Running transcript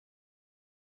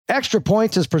Extra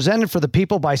Points is presented for the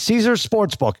people by Caesars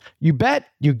Sportsbook. You bet,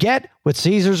 you get with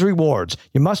Caesars Rewards.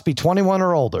 You must be 21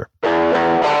 or older.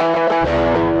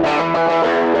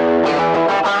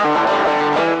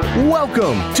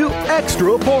 Welcome to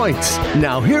Extra Points.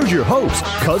 Now here's your host,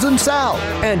 Cousin Sal,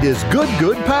 and his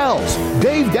good pals,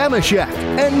 Dave Damashek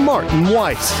and Martin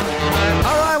Weiss.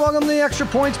 All right, welcome to the Extra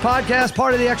Points Podcast,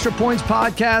 part of the Extra Points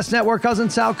Podcast Network. Cousin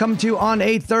Sal coming to you on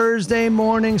a Thursday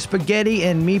morning. Spaghetti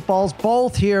and meatballs,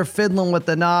 both here fiddling with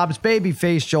the knobs.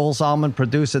 Babyface Joel Solomon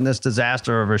producing this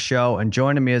disaster of a show. And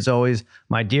joining me as always,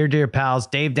 my dear pals,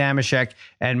 Dave Damashek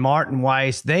and Martin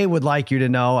Weiss. They would like you to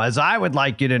know, as I would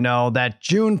like you to know, that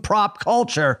June prop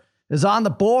culture is on the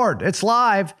board. It's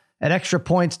live at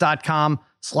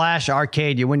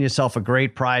extrapoints.com/arcade. You win yourself a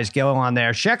great prize. Go on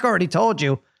there. Shek already told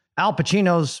you Al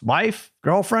Pacino's wife,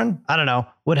 girlfriend, I don't know,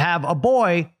 would have a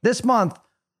boy this month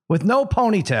with no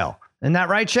ponytail. Isn't that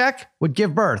right, Shek? Would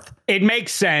give birth. It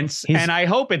makes sense. And I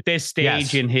hope at this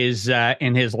stage in his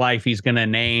life, he's going to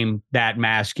name that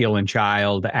masculine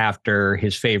child after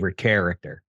his favorite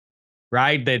character,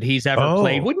 right? That he's ever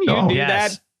played. Wouldn't you do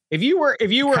that? If you were Kinda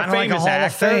a famous like a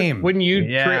actor, wouldn't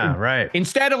you? Right.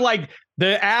 Instead of like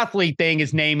the athlete thing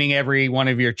is naming every one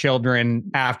of your children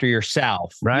after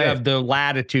yourself. Right. You have the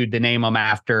latitude to name them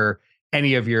after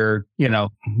any of your,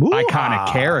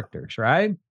 iconic characters,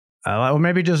 right? Or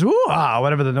maybe just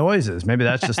whatever the noise is. Maybe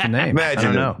that's just the name.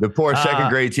 Imagine the poor second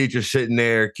grade teacher sitting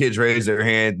there, kids raise their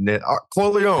hand, and then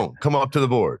Corleone, come up to the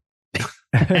board.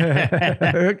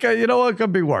 Okay, you know what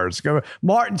could be worse?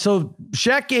 Martin, so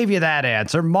Shek gave you that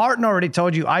answer. Martin already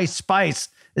told you Ice Spice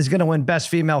is going to win Best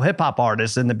Female Hip Hop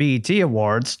Artist in the BET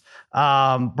Awards.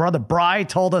 Brother Bry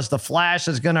told us The Flash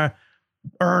is going to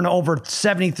earn over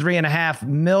 $73.5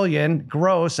 million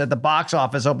gross at the box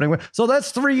office opening. So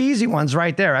that's three easy ones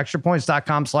right there.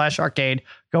 Extrapoints.com/arcade.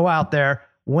 Go out there,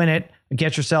 win it,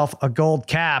 get yourself a gold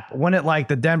cap. Win it like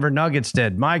the Denver Nuggets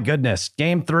did. My goodness.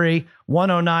 Game 3,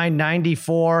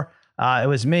 109-94. It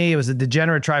was me. It was a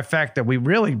degenerate trifecta. We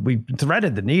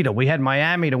threaded the needle. We had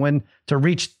Miami to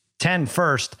reach 10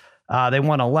 first. They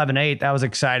won 11-8. That was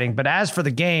exciting. But as for the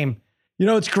game,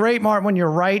 it's great, Martin, when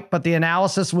you're right, but the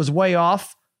analysis was way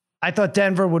off. I thought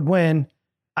Denver would win.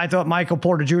 I thought Michael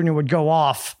Porter Jr. would go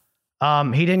off.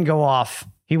 He didn't go off.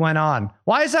 He went on.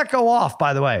 Why does that go off,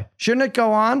 by the way? Shouldn't it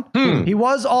go on? He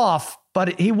was off,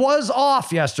 but he was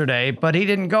off yesterday, but he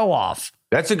didn't go off.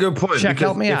 That's a good point. Shek,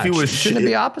 help me out. Shouldn't it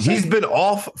be opposite? He's been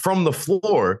off from the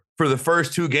floor for the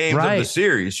first two games of the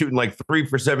series, shooting like 3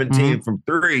 for 17 from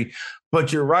three.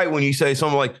 But you're right when you say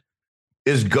something like,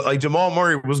 Jamal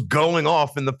Murray was going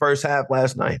off in the first half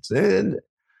last night. And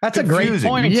that's a great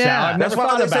point. Yeah, that's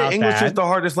why they say English is the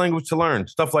hardest language to learn.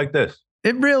 Stuff like this.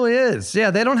 It really is.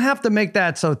 Yeah, they don't have to make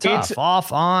that so tough. It's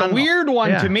off, on. The weird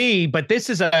one to me, but this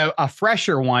is a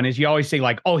fresher one, is you always say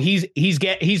like, oh, he's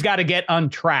got to get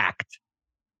untracked.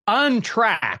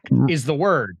 Untracked is the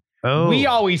word. Oh, we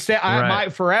always say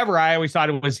forever. I always thought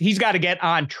it was he's got to get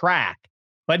on track,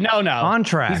 but no, on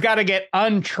track. He's got to get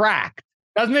untracked.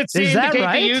 Doesn't it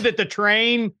indicate to you that the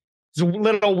train's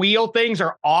little wheel things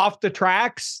are off the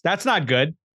tracks? That's not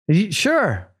good.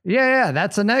 Sure. Yeah.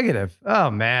 That's a negative. Oh,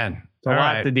 man. It's a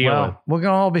lot to deal with. We're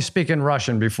going to all be speaking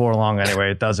Russian before long anyway.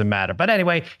 It doesn't matter. But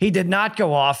anyway, he did not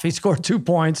go off. He scored 2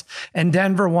 points, and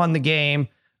Denver won the game.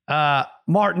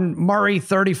 Martin Murray,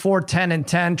 34, 10, and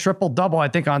 10. Triple-double, I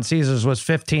think, on Caesars was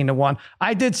 15-1.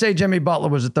 I did say Jimmy Butler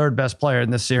was the third best player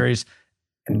in this series.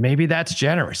 And maybe that's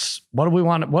generous. What do we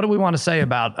want to say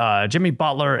about Jimmy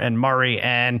Butler and Murray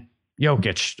and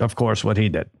Jokic? Of course, what he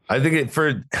did. I think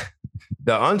for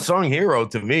the unsung hero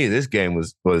to me, this game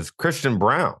was Christian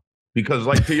Brown, because,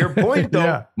 like, to your point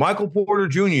though, Michael Porter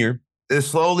Jr. is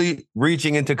slowly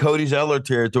reaching into Cody Zeller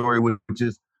territory, which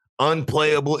is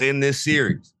unplayable in this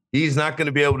series. He's not going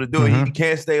to be able to do it. He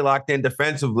can't stay locked in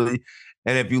defensively.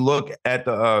 And if you look at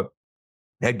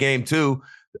at game 2.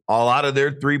 A lot of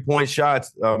their 3-point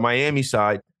shots, Miami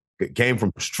side, came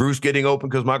from Strus getting open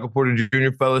because Michael Porter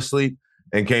Jr. fell asleep,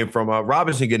 and came from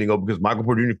Robinson getting open because Michael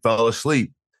Porter Jr. fell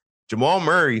asleep. Jamal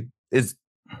Murray he's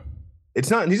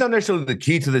not necessarily the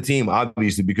key to the team,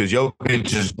 obviously, because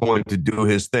Jokic is going to do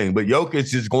his thing, but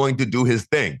Jokic is going to do his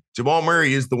thing. Jamal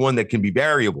Murray is the one that can be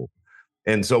variable.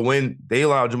 And so when they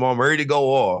allow Jamal Murray to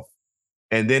go off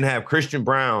and then have Christian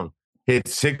Brown hit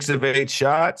 6 of 8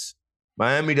 shots,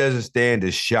 Miami doesn't stand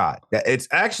a shot. It's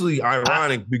actually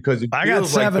ironic because I got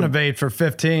 7 of 8 for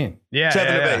 15. Yeah,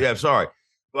 7 of 8. Yeah, sorry.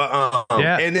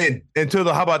 And then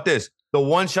how about this? The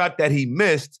one shot that he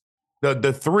missed,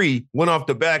 the 3 went off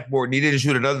the backboard, and he didn't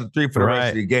shoot another 3 for the rest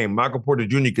of the game. Michael Porter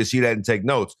Jr. could see that and take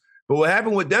notes. But what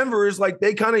happened with Denver is like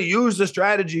they kind of used the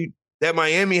strategy that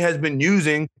Miami has been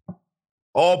using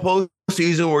all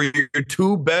postseason, where your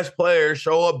two best players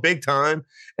show up big time,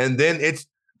 and then it's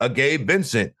a Gabe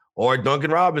Vincent or a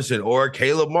Duncan Robinson or a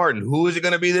Caleb Martin. Who is it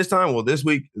going to be this time? Well, this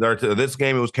week or this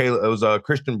game, it was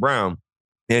Christian Brown.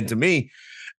 And to me,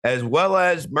 as well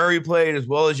as Murray played, as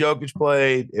well as Jokic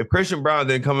played, if Christian Brown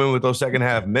didn't come in with those second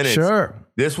half minutes,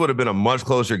 this would have been a much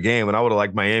closer game, and I would have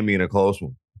liked Miami in a close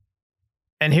one.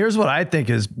 And here's what I think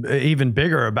is even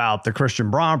bigger about the Christian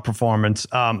Brown performance.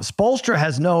 Spoelstra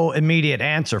has no immediate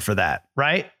answer for that,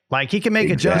 right? Like, he can make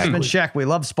adjustments. Shek, we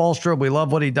love Spoelstra. We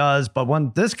love what he does. But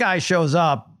when this guy shows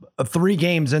up 3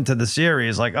 games into the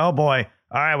series, like, oh boy,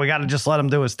 all right, we got to just let him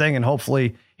do his thing, and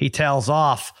hopefully he tails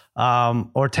off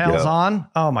or tails on.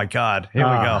 Oh my God, here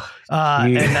we go.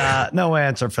 And no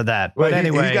answer for that. But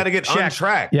anyway, he's got to get on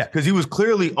track. Yeah, because he was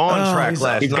clearly on track last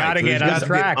night. He's got to get on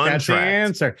track. That's the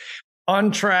answer.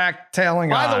 Untracked,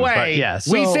 tailing on. By the way,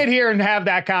 we sit here and have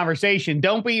that conversation.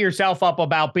 Don't beat yourself up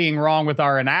about being wrong with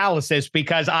our analysis,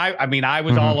 because I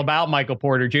was all about Michael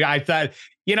Porter Jr. I thought,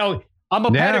 I'm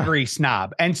a pedigree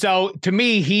snob. And so to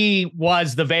me, he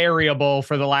was the variable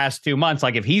for the last 2 months.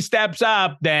 Like, if he steps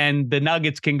up, then the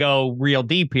Nuggets can go real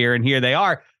deep here, and here they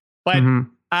are. But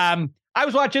I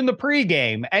was watching the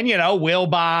pregame, and,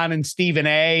 Wilbon and Stephen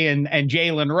A and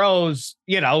Jalen Rose,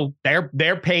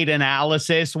 their paid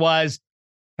analysis was,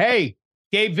 hey,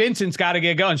 Gabe Vincent's got to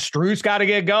get going. Struce got to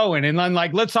get going. And then,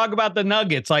 like, let's talk about the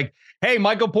Nuggets. Like, hey,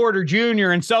 Michael Porter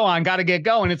Jr. and so on got to get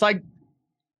going. It's like,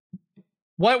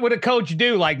 what would a coach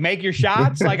do? Like, make your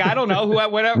shots? Like, I don't know,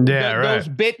 whatever those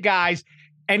bit guys.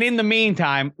 And in the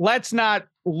meantime, let's not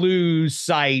lose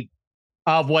sight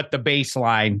of what the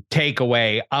baseline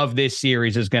takeaway of this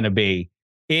series is going to be.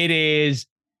 It is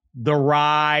the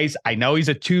rise. I know he's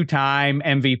a 2-time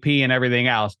MVP and everything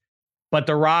else, but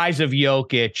the rise of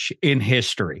Jokic in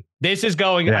history. This is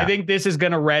going, I think this is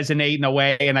going to resonate in a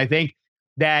way. And I think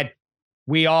that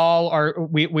we all are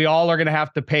going to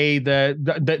have to pay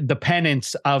the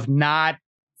penance of not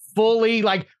fully,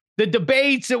 like, the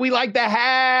debates that we like to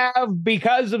have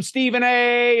because of Stephen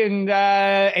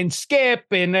A and Skip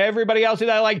and everybody else.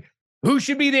 That, like, who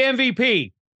should be the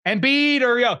MVP, Embiid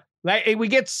or like, we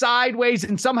get sideways,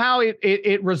 and somehow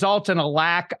it results in a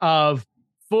lack of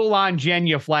full-on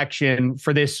genuflection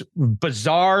for this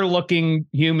bizarre-looking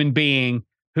human being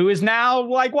who is now,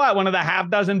 like, one of the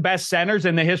half-dozen best centers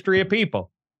in the history of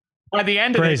people. By the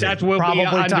end of this, that's what probably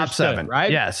we top 7, right?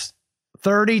 Yes.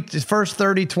 First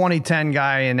 20-10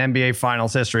 guy in NBA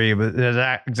Finals history.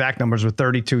 The exact numbers were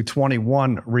 32,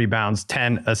 21 rebounds,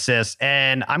 10 assists.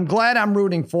 And I'm glad I'm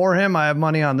rooting for him. I have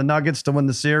money on the Nuggets to win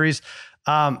the series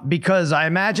because I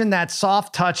imagine that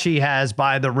soft touch he has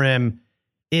by the rim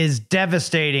is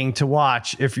devastating to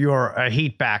watch if you're a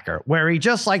Heat backer, where he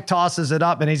just, like, tosses it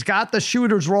up, and he's got the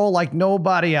shooter's role like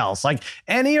nobody else. Like,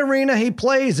 any arena he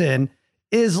plays in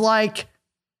is like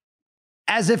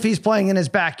as if he's playing in his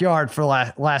backyard for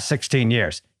last 16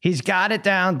 years. He's got it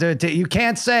down to you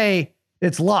can't say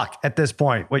it's luck at this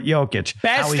point with Jokic.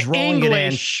 Best how he's rolling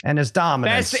English, it in and his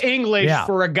dominance. Best English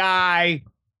for a guy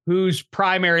whose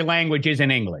primary language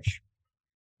isn't English.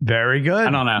 Very good.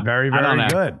 I don't know. Very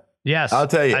good. Yes. I'll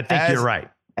tell you. I think you're right.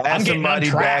 As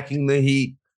somebody backing the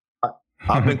Heat,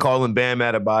 I've been calling Bam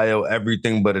Adebayo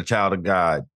everything but a child of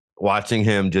God. Watching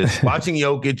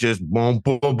Jokic just boom,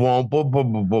 boom, boom, boom, boom,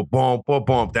 boom, boom, boom, boom,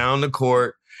 boom, down the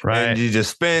court. Right. And you just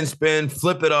spin,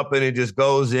 flip it up, and it just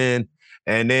goes in.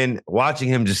 And then watching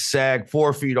him just sag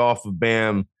 4 feet off of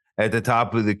Bam at the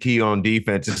top of the key on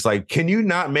defense. It's like, can you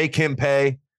not make him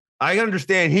pay? I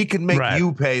understand he can make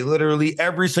you pay literally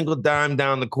every single dime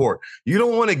down the court. You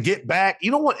don't want to get back.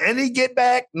 You don't want any get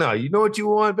back. No, you know what you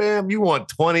want, Bam? You want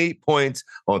 20 points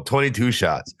on 22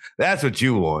 shots. That's what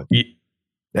you want.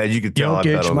 As you can tell,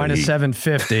 Jokic minus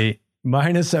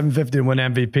 750 to win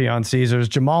MVP on Caesars.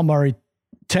 Jamal Murray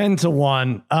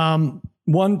 10-1.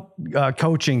 One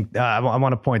coaching. I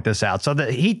want to point this out. So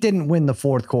the Heat didn't win the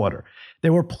fourth quarter. They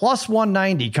were plus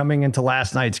 190 coming into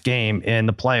last night's game in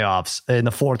the playoffs in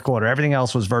the fourth quarter. Everything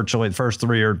else was virtually, the first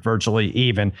 3 are virtually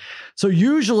even. So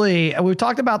usually, we've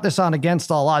talked about this on Against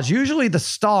All Odds, usually the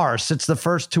star sits the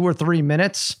first 2 or 3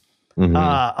 minutes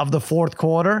of the fourth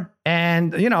quarter.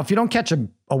 And, if you don't catch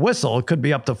a whistle, it could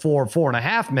be up to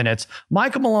 4.5 minutes.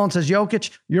 Michael Malone says,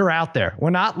 Jokic, you're out there. We're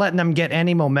not letting them get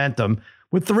any momentum.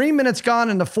 With 3 minutes gone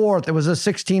in the fourth, it was a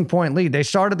 16-point lead. They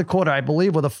started the quarter, I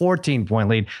believe, with a 14-point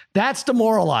lead. That's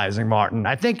demoralizing, Martin.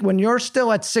 I think when you're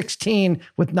still at 16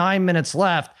 with 9 minutes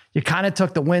left, you kind of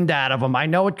took the wind out of them. I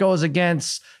know it goes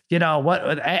against,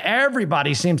 what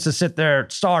everybody seems to sit their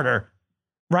starter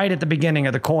right at the beginning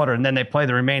of the quarter, and then they play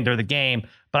the remainder of the game.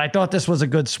 But I thought this was a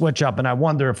good switch up, and I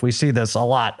wonder if we see this a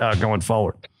lot going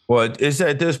forward. Well, it's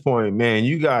at this point, man,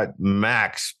 you got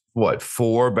max,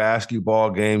 4 basketball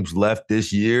games left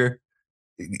this year.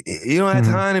 You don't have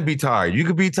time to be tired. You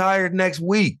could be tired next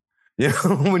week,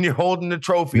 when you're holding the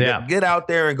trophy. Yeah. Get out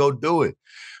there and go do it.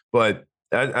 But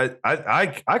I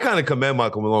kind of commend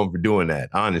Michael Malone for doing that,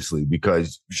 honestly,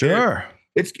 because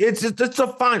it's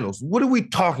the finals. What are we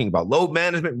talking about? Load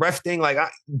management, ref thing. Like,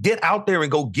 get out there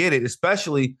and go get it,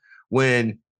 especially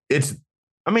when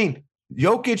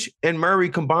Jokic and Murray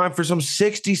combined for some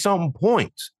 60-something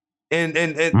points. And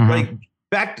like,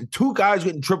 back to 2 guys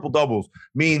getting triple doubles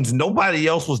means nobody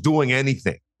else was doing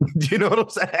anything. You know what I'm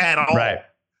saying? At all. Right.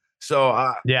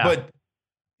 So, but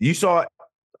you saw,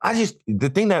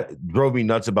 the thing that drove me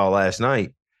nuts about last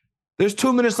night, there's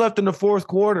 2 minutes left in the fourth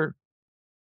quarter,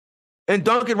 and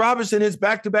Duncan Robinson hits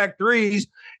back-to-back threes.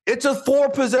 It's a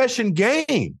 4-possession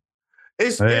game. And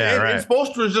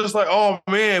Spoelstra is just like, oh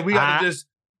man, we got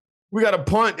to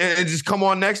punt and just come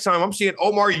on next time. I'm seeing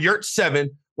Omar Yurt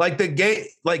 7. Like, the game,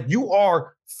 like, you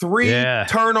are 3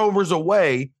 turnovers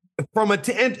away from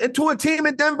to a team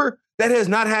in Denver that has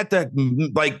not had to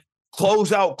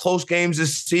close out close games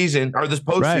this season or this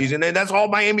postseason, and that's all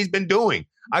Miami's been doing.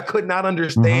 I could not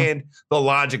understand the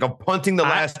logic of punting the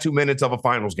last 2 minutes of a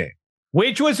finals game.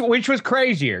 Which was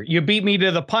crazier. You beat me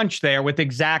to the punch there with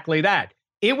exactly that.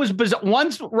 It was bizarre.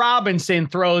 Once Robinson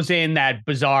throws in that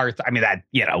bizarre,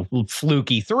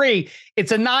 fluky 3,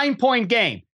 it's a 9-point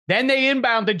game. Then they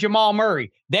inbound to Jamal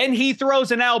Murray. Then he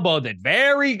throws an elbow that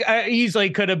very easily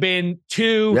could have been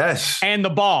 2 and the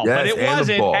ball. But it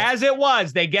wasn't. As it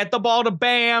was, they get the ball to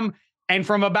Bam, and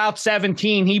from about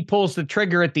 17, he pulls the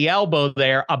trigger at the elbow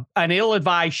there, an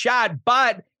ill-advised shot.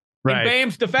 But in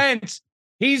Bam's defense,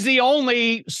 he's the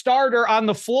only starter on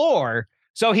the floor.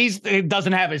 So he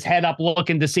doesn't have his head up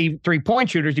looking to see 3-point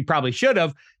shooters. He probably should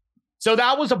have. So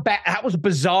that was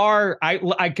bizarre.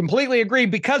 I completely agree,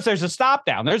 because there's a stop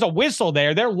down. There's a whistle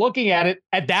there. They're looking at it.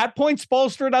 At that point,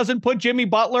 Spoelstra doesn't put Jimmy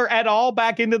Butler at all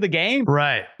back into the game.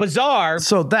 Right. Bizarre.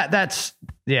 So that's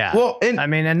Well, and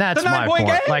that's my point.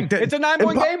 It's a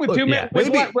 9-point game with 2 minutes.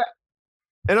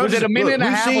 Was it a minute and a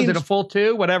half? Was it a full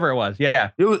 2? Whatever it was. Yeah.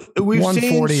 We've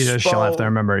 140 seen to left, I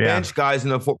remember. Yeah. Bench guys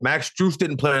in the Max Strus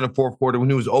didn't play in the fourth quarter when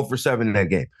he was 0 for 7 in that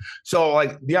game. So,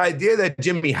 like, the idea that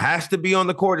Jimmy has to be on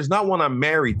the court is not one I'm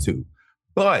married to.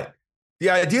 But the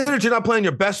idea that you're not playing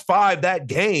your best 5 that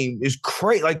game is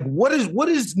crazy. Like, what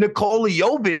is Nikola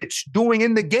Jovic doing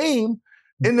in the game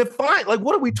in the fight? Like,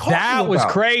 what are we talking about? That was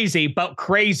crazy, but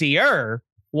crazier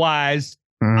was,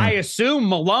 I assume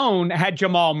Malone had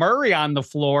Jamal Murray on the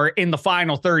floor in the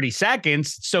final 30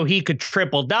 seconds so he could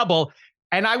triple-double.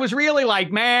 And I was really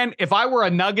like, man, if I were a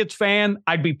Nuggets fan,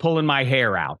 I'd be pulling my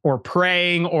hair out or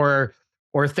praying or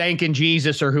thanking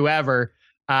Jesus or whoever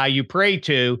you pray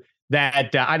to.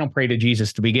 That I don't pray to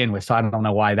Jesus to begin with, so I don't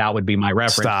know why that would be my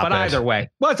reference. Either way,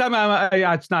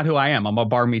 it's not who I am. I'm a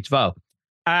bar mitzvah.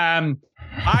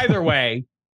 Either way,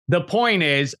 the point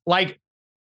is, like,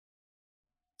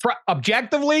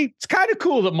 objectively, it's kind of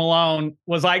cool that Malone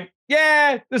was like,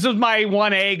 yeah, this was my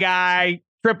 1A guy,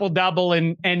 triple-double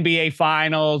in NBA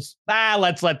Finals.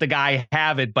 Let's let the guy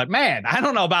have it. But, man, I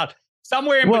don't know about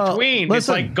somewhere in between. Listen, it's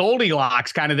like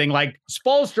Goldilocks kind of thing. Like,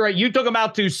 Spoelstra, you took him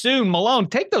out too soon. Malone,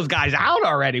 take those guys out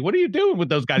already. What are you doing with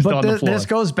those guys still on the floor? This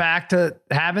goes back to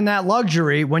having that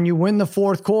luxury when you win the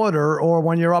fourth quarter or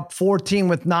when you're up 14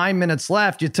 with 9 minutes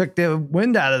left. You took the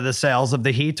wind out of the sails of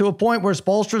the Heat to a point where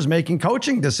Spoelstra's making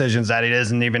coaching decisions that he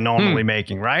isn't even normally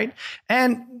making, right?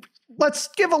 And let's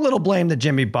give a little blame to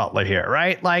Jimmy Butler here,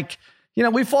 right? Like,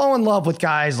 we fall in love with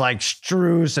guys like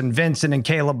Strus and Vincent and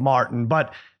Caleb Martin,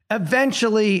 but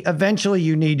eventually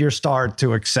you need your star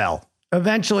to excel.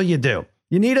 Eventually you do.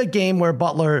 You need a game where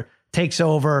Butler takes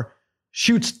over,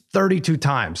 shoots 32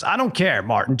 times. I don't care,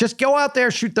 Martin. Just go out there,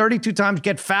 shoot 32 times,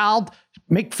 get fouled,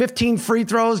 make 15 free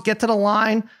throws, get to the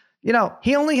line.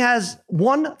 He only has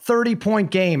one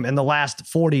 30-point game in the last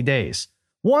 40 days.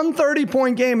 One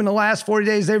 30-point game in the last 40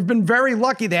 days. They've been very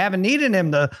lucky. They haven't needed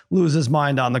him to lose his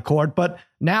mind on the court, but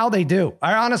now they do.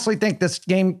 I honestly think this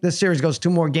series goes 2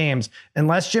 more games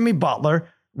unless Jimmy Butler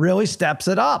really steps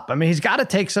it up. I mean, he's got to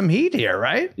take some heat here,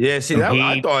 right? Yeah, see,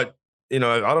 I thought, I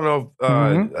don't know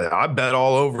if I bet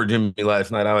all over Jimmy last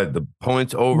night. I had the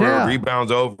points over,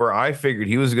 rebounds over. I figured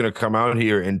he was going to come out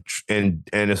here and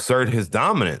assert his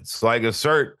dominance, like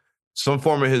assert some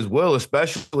form of his will,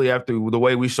 especially after the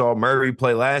way we saw Murray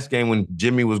play last game when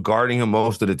Jimmy was guarding him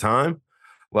most of the time.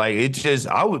 Like,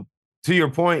 to your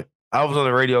point, I was on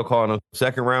the radio calling a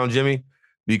second round Jimmy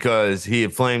because he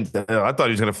had flamed. I thought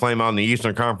he was going to flame out in the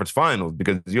Eastern Conference Finals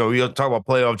because, we talk about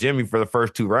playoff Jimmy for the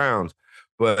first 2 rounds,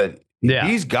 but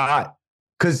he's got,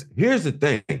 because here's the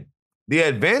thing. The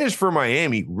advantage for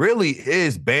Miami really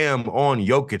is Bam on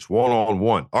Jokic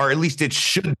one-on-one, or at least it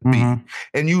should be.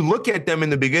 And you look at them in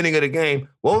the beginning of the game,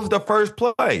 what was the first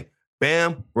play?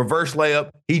 Bam, reverse layup.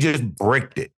 He just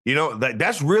bricked it. You know,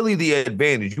 that's really the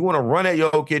advantage. You want to run at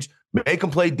Jokic, make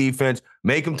him play defense,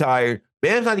 make him tired.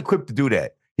 Bam's not equipped to do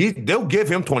that. They'll give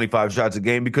him 25 shots a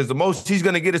game because the most he's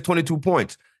going to get is 22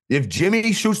 points. If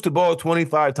Jimmy shoots the ball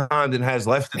 25 times and has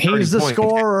less than 30 he's the points,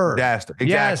 scorer. Exactly.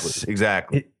 Yes.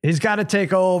 Exactly. He's got to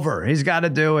take over. He's got to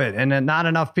do it. And then not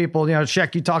enough people,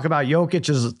 Shek, you talk about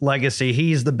Jokic's legacy.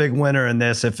 He's the big winner in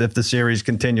this if the series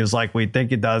continues like we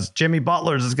think it does. Jimmy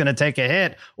Butler's is going to take a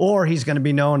hit, or he's going to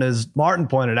be known, as Martin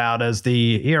pointed out, as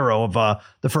the hero of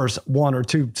the first one or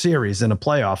two series in a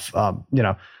playoff,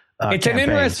 it's campaign. an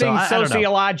interesting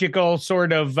sociological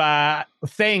sort of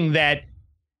thing that,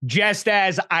 just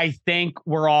as I think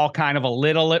we're all kind of a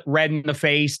little red in the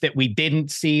face that we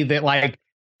didn't see that, like,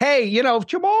 hey, if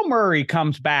Jamal Murray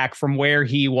comes back from where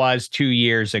he was 2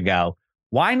 years ago,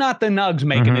 why not the Nugs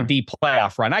making a deep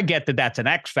playoff run? I get that that's an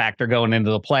X factor going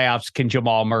into the playoffs. Can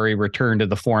Jamal Murray return to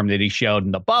the form that he showed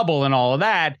in the bubble and all of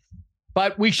that?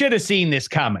 But we should have seen this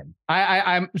coming.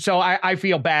 I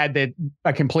feel bad that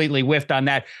I completely whiffed on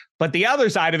that. But the other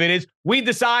side of it is we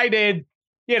decided,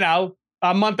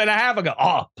 a month and a half ago,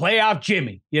 playoff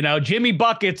Jimmy, Jimmy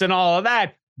buckets and all of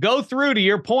that. Go through, to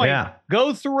your point,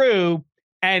 go through,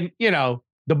 and,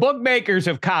 the bookmakers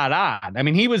have caught on. I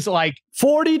mean, he was like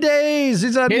 40 days.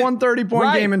 He's had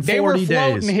 130-point game in 40 days. They were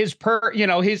floating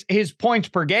his points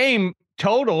per game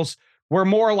totals were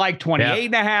more like 28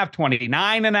 and a half,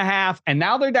 29 and a half. And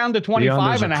now they're down to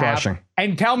 25 and a half.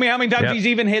 And tell me how many times he's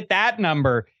even hit that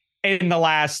number in the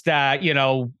last,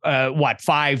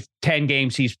 5-10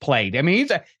 games he's played. I mean,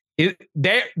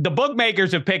 the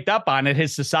bookmakers have picked up on it.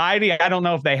 His society, I don't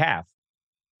know if they have,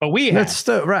 but we have. That's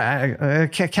still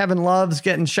right. Kevin Love's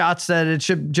getting shots that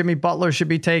Jimmy Butler should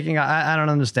be taking. I don't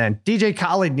understand. DJ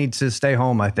Khaled needs to stay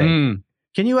home, I think.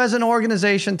 Can you, as an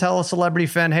organization, tell a celebrity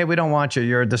fan, hey, we don't want you.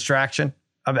 You're a distraction?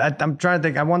 I'm trying to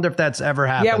think. I wonder if that's ever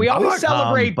happened. Yeah, we always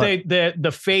celebrate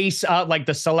the face, like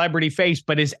the celebrity face.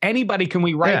 But can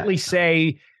we rightly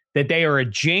say that they are a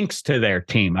jinx to their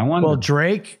team? I wonder. Well,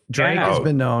 Drake has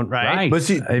been known, right? But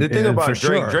see, the thing about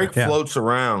Drake floats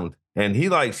around, and he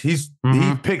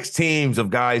picks teams of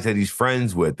guys that he's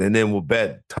friends with, and then will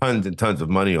bet tons and tons of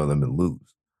money on them and lose.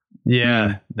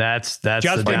 Yeah, that's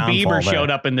Justin Bieber showed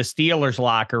up in the Steelers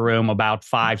locker room about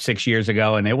 5-6 years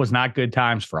ago, and it was not good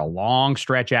times for a long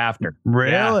stretch after.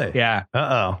 Really? Yeah.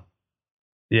 Uh-oh.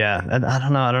 Yeah, I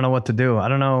don't know. I don't know what to do. I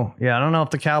don't know. Yeah, I don't know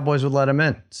if the Cowboys would let him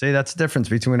in. See, that's the difference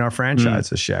between our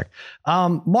franchises, Shek.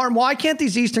 Martin, why can't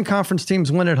these Eastern Conference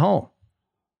teams win at home?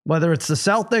 Whether it's the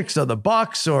Celtics or the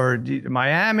Bucks or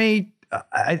Miami,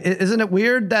 isn't it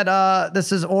weird that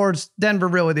or is Denver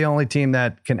really the only team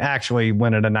that can actually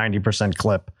win at a 90%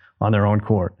 clip on their own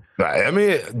court? I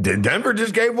mean, Denver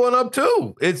just gave one up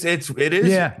too. It is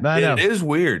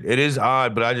weird. It is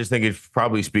odd, but I just think it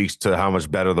probably speaks to how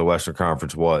much better the Western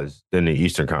Conference was than the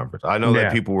Eastern Conference. I know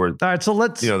that people were, all right, so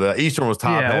let's, the Eastern was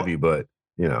top heavy, but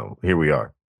here we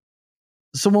are.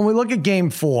 So when we look at Game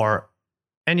 4,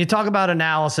 and you talk about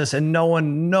analysis, and no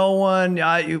one,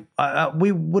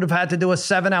 we would have had to do a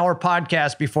 7-hour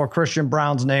podcast before Christian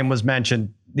Brown's name was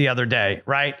mentioned the other day,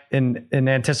 right? In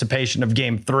anticipation of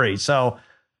Game 3. So,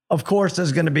 of course,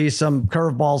 there's going to be some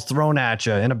curveballs thrown at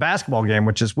you in a basketball game,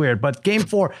 which is weird. But Game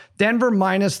 4, Denver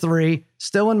 -3,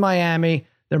 still in Miami.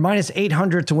 They're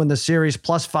 -800 to win the series,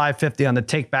 plus 550 on the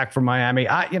take back from Miami.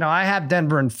 I have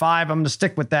Denver in 5. I'm going to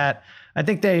stick with that. I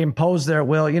think they impose their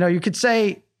will. You could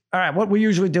say, all right, what we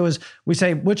usually do is we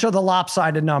say, which are the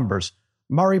lopsided numbers?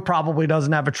 Murray probably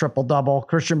doesn't have a triple-double.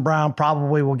 Christian Brown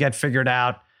probably will get figured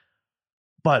out.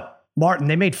 But, Martin,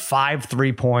 they made 5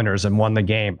 3-pointers and won the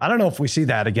game. I don't know if we see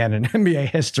that again in NBA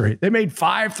history. They made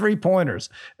 5 3-pointers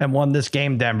and won this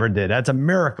game, Denver did. That's a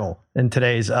miracle in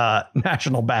today's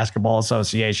National Basketball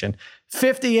Association.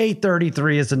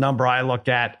 58-33 is the number I look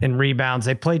at in rebounds.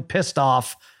 They played pissed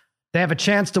off. They have a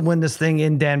chance to win this thing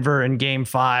in Denver in Game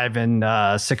 5 in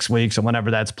 6 weeks or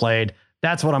whenever that's played.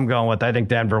 That's what I'm going with. I think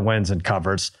Denver wins and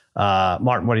covers.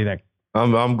 Martin, what do you think?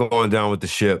 I'm going down with the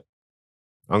ship.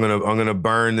 I'm gonna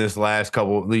burn these last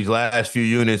few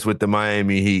units with the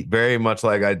Miami Heat, very much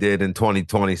like I did in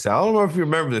 2020. So I don't know if you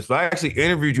remember this, but I actually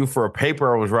interviewed you for a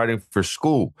paper I was writing for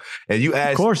school, and you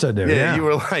asked. Of course I do. Yeah. You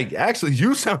were like, actually,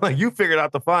 you sound like you figured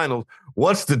out the finals.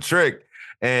 What's the trick?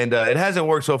 And it hasn't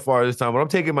worked so far this time, but I'm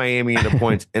taking Miami in the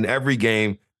points in every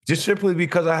game. just simply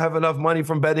because I have enough money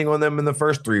from betting on them in the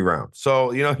first 3 rounds. So,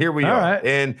 here we All are. Right.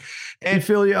 And you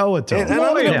feel you owe it to them.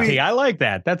 I like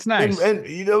that. That's nice. And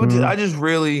I just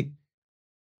really,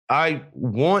 I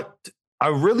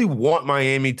really want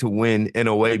Miami to win in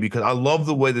a way because I love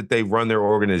the way that they run their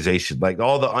organization. Like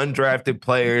all the undrafted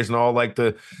players and all like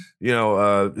the,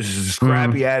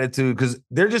 scrappy attitude because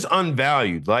they're just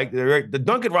unvalued. Like the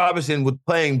Duncan Robinson was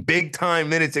playing big time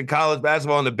minutes in college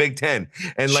basketball in the Big Ten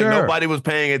and nobody was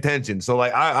paying attention. So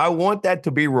like I want that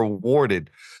to be rewarded.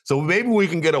 So maybe we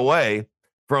can get away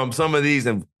from some of these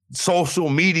social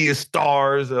media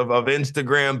stars of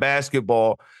Instagram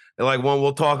basketball. Like one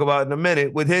we'll talk about in a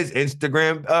minute with his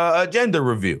Instagram agenda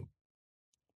review.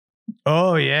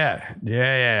 Oh, yeah.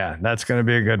 That's going to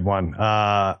be a good one.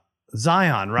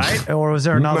 Zion, right? Or was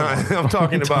there another one? I'm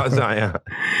talking about Zion.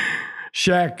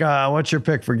 Shek, what's your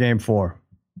pick for game 4?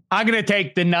 I'm going to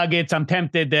take the Nuggets. I'm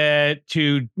tempted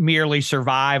to merely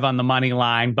survive on the money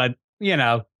line, but,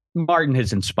 Martin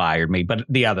has inspired me, but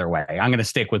the other way. I'm going to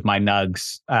stick with my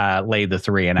Nugs, lay the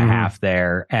 3.5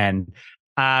 there. And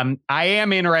I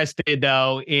am interested,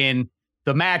 though, in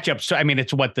the matchup. So, I mean,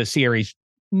 it's what the series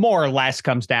more or less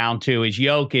comes down to is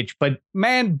Jokic. But,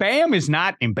 man, Bam is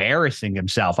not embarrassing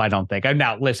himself, I don't think.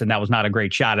 Now, listen, that was not a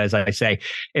great shot, as I say,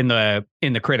 in the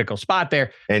critical spot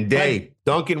there. And Dave,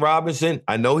 Duncan Robinson,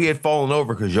 I know he had fallen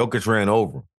over because Jokic ran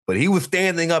over. But he was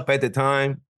standing up at the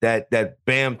time that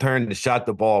Bam turned and shot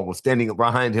the ball, was standing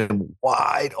behind him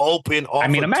wide open.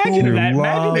 Imagine that.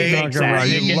 Imagine they Duncan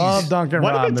Robinson. You love Duncan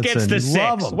Robinson. What if it gets to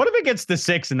 6? What if it gets to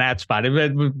 6 in that spot?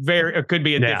 It could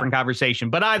be a different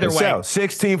conversation. But either way.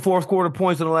 16 fourth quarter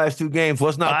points in the last 2 games.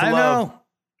 What's not to love?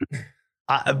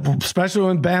 Especially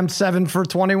when Bam's 7 for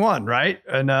 21, right?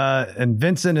 And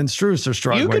Vincent and Strus are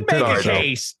struggling.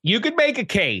 You could make a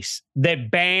case that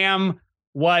Bam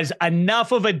was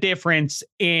enough of a difference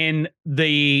in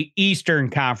the Eastern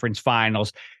Conference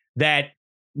Finals that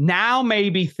now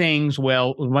maybe things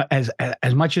will, as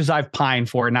much as I've pined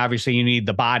for, and obviously you need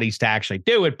the bodies to actually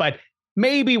do it, but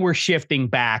maybe we're shifting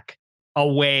back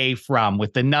away from,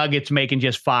 with the Nuggets making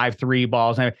just 5 3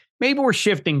 balls. Maybe we're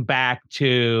shifting back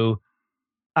to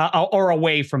or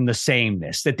away from the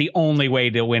sameness that the only way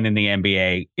to win in the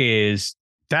NBA is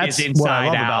inside what I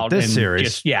love out about this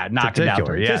series. Just, knock it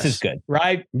out. Yes. This is good,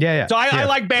 right? Yeah. So I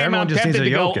like Bam. I'm tempted to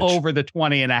go over the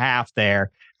 20.5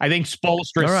 there. I think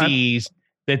Spoelstra sees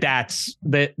that's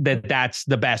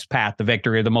the best path to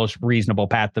victory, or the most reasonable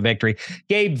path to victory.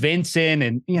 Gabe Vincent,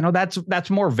 and that's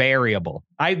more variable.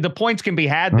 The points can be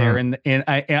had there in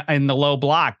the low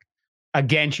block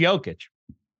against Jokic.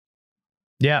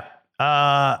 Yeah.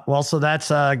 So that's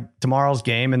tomorrow's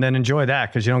game, and then enjoy that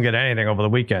because you don't get anything over the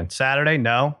weekend. Saturday,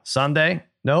 no. Sunday,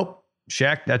 nope.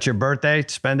 Shek, that's your birthday.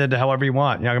 Spend it however you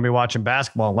want. You're not gonna be watching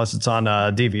basketball unless it's on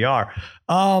DVR.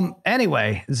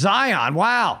 Anyway, Zion.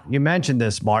 Wow, you mentioned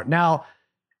this, Mart. Now,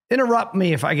 interrupt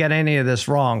me if I get any of this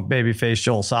wrong, babyface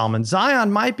Joel Solomon.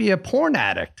 Zion might be a porn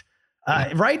addict.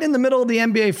 Right in the middle of the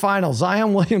NBA Finals,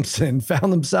 Zion Williamson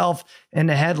found himself in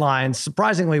the headlines.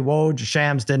 Surprisingly, Woj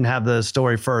Shams didn't have the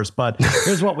story first, but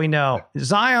here's what we know.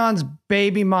 Zion's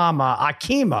baby mama,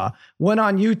 Akima, went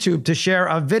on YouTube to share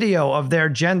a video of their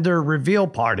gender reveal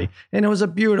party, and it was a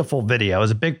beautiful video. It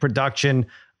was a big production.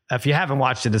 If you haven't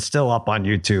watched it, it's still up on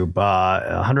YouTube.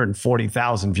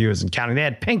 140,000 views and counting. They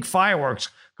had pink fireworks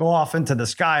go off into the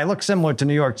sky. It looks similar to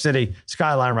New York City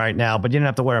skyline right now, but you didn't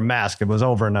have to wear a mask. It was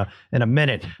over in a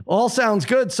minute. All sounds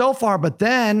good so far, but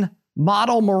then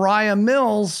model Mariah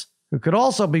Mills, who could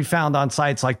also be found on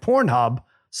sites like Pornhub,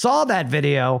 saw that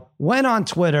video, went on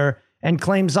Twitter, and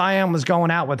claimed Zion was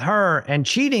going out with her and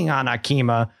cheating on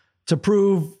Akima. To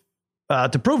prove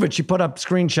it, she put up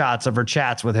screenshots of her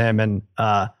chats with him, and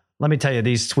let me tell you,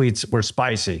 these tweets were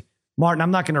spicy. Martin,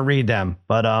 I'm not going to read them,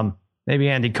 but maybe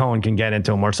Andy Cohen can get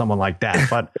into him or someone like that.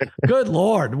 But good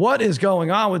Lord, what is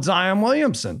going on with Zion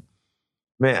Williamson?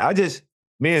 Man,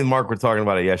 me and Mark were talking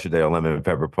about it yesterday on Lemon and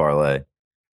Pepper Parlay.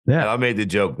 Yeah. And I made the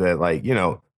joke that,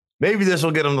 maybe this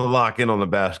will get him to lock in on the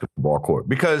basketball court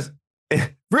because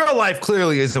real life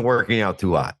clearly isn't working out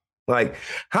too hot. Like,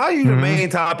 how are you the main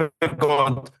topic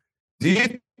on? Do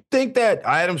you think that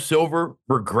Adam Silver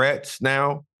regrets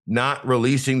now not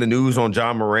releasing the news on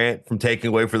John Morant from taking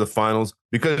away for the finals?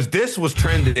 Because this was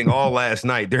trending all last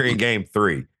night during game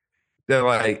 3. They're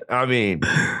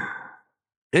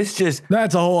it's just...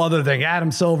 That's a whole other thing.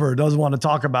 Adam Silver doesn't want to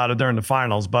talk about it during the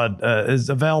finals, but is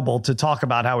available to talk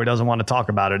about how he doesn't want to talk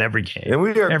about it every game.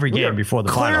 And every game before the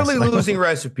finals. Clearly losing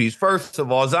recipes. First of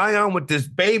all, Zion with this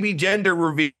baby gender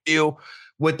reveal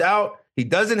he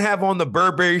doesn't have on the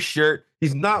Burberry shirt.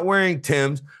 He's not wearing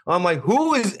Timbs. I'm like,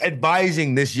 who is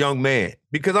advising this young man?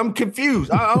 Because I'm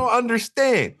confused. I don't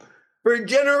understand. For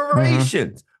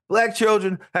generations, Black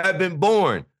children have been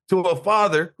born to a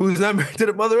father who's not married to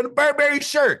the mother in a Burberry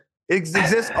shirt. It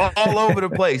exists all over the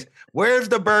place. Where's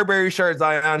the Burberry shirt,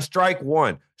 Zion? Strike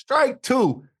one. Strike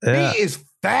two. Yeah. He is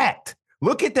fat.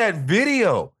 Look at that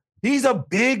video. He's a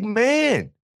big man.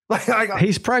 Like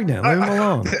he's pregnant. Leave him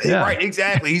alone. Yeah. Right,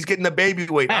 exactly. He's getting the baby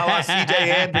weight. A la CJ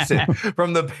Anderson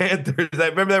from the Panthers.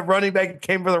 Remember that running back who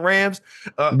came for the Rams?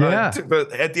 At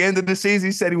the end of the season,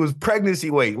 he said he was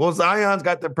pregnancy weight. Well, Zion's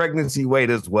got the pregnancy weight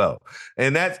as well.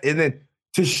 And then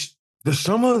to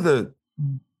some of the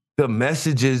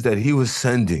messages that he was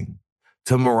sending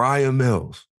to Mariah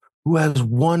Mills, who has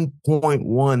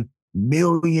 1.1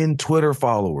 million Twitter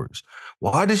followers.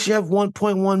 Why does she have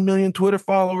 1.1 million Twitter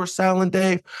followers, Sal and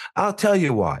Dave? I'll tell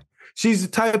you why. She's the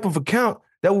type of account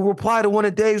that will reply to one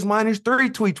of Dave's -3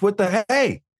 tweets with the,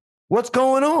 hey, what's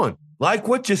going on? Like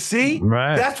what you see?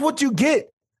 Right. That's what you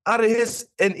get out of his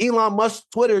and Elon Musk's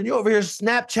Twitter. And you're over here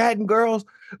Snapchatting girls.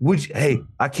 Hey,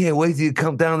 I can't wait till you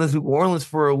come down to New Orleans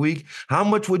for a week. How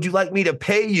much would you like me to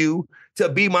pay you to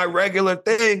be my regular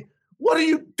thing? What are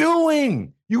you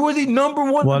doing? You were the number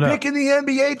one pick in the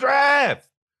NBA draft.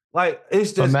 Like,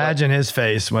 it's just imagine his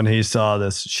face when he saw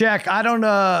this. Shek, I don't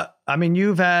know. I mean,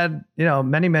 you've had,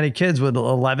 many, many kids with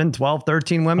 11, 12,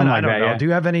 13 women. I don't know. Yeah. Do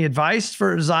you have any advice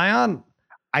for Zion?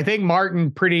 I think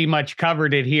Martin pretty much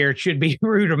covered it here. It should be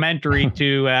rudimentary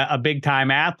to a big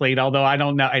time athlete, although I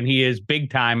don't know. And he is big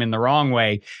time in the wrong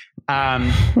way.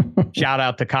 Shout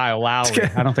out to Kyle Lowry.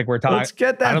 I don't think we're talking.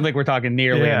 I don't think we're talking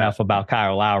nearly enough about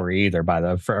Kyle Lowry either.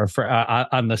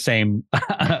 On the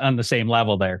same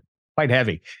level there, quite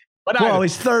heavy. But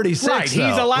he's 36. Right,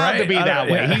 he's allowed to be that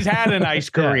way. He's had a nice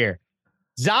career.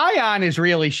 Zion is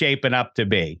really shaping up to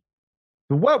be.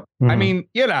 I mean,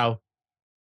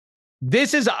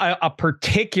 this is a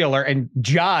particular, and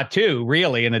Ja too,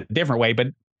 really in a different way. But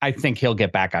I think he'll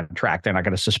get back on track. They're not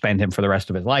going to suspend him for the rest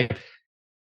of his life.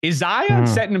 Is Zion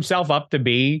setting himself up to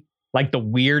be like the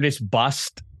weirdest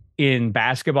bust in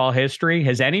basketball history?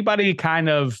 Has anybody kind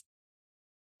of,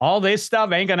 all this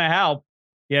stuff ain't going to help,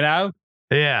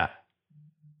 Yeah.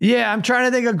 Yeah, I'm trying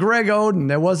to think of Greg Oden.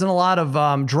 There wasn't a lot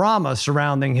of drama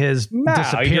surrounding his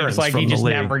disappearance. He just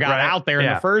never got out there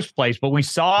in the first place. But we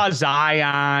saw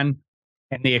Zion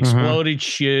and the exploded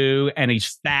shoe, and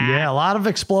he's fat. Yeah, a lot of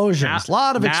explosions.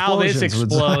 Now this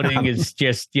exploding is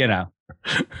just,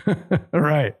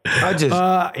 right.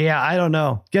 I don't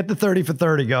know. Get the 30 for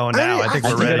 30 going now. I think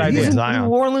we're ready. He's in New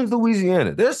Orleans,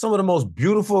 Louisiana. There's some of the most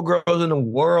beautiful girls in the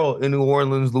world in New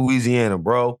Orleans, Louisiana,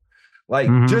 bro. Like,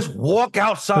 just walk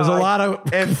outside. There's a lot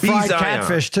of and fried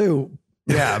catfish too.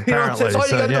 Yeah, apparently. You know what I'm saying? So all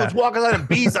you got to do is walk outside and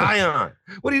be Zion.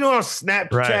 What are you doing on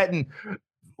Snapchatting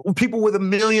people with 1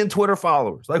 million Twitter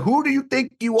followers? Like, who do you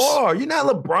think you are? You're not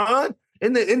LeBron.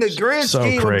 In the grand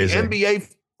scheme of the NBA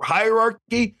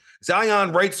hierarchy,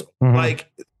 Zion rates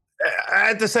like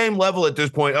at the same level at this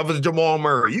point of Jamal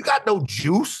Murray. You got no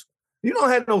juice. You don't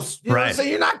have no. You know what I'm saying?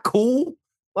 You're not cool.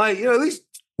 Like, at least.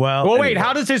 Well, wait,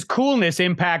 how does his coolness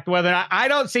impact whether I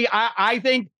don't see? I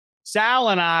think Sal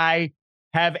and I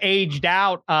have aged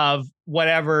out of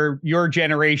whatever your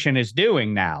generation is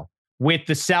doing now with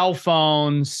the cell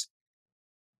phones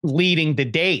leading the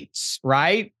dates,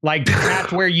 right? Like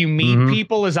that's where you meet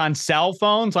people is on cell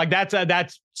phones. Like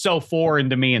that's so foreign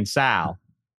to me and Sal.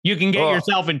 You can get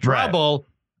yourself in trouble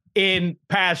in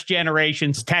past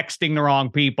generations texting the wrong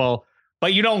people,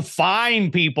 but you don't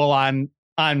find people on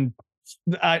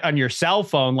your cell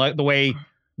phone like the way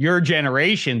your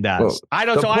generation does. Well, I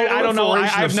don't know. I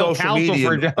have no counsel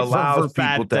for allows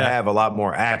people to have a lot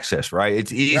more access, right?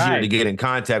 It's easier to get in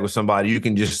contact with somebody. You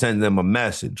can just send them a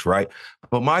message, right?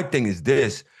 But my thing is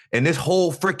this, and this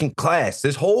whole freaking class,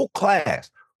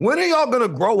 when are y'all going to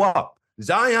grow up?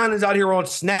 Zion is out here on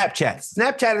Snapchat.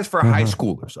 Snapchat is for high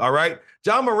schoolers, all right?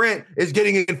 John Morant is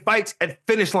getting in fights at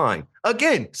finish line.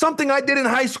 Again, something I did in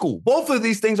high school. Both of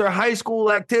these things are high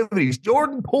school activities.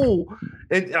 Jordan Poole,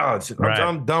 and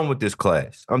I'm done with this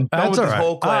class. I'm done with this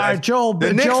whole class. Joel,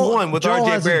 the next one with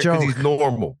RJ Barrett because he's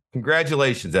normal.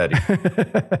 Congratulations, Eddie.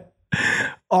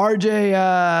 RJ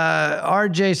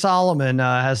Solomon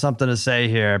has something to say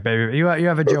here, baby. You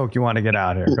have a joke you want to get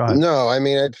out here. Go ahead. No, I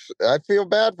mean, I feel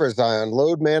bad for Zion.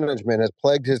 Load management has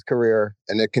plagued his career,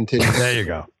 and it continues. There you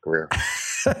go. Career.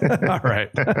 All right.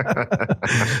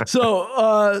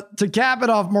 So to cap it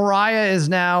off, Mariah is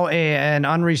now an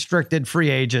unrestricted free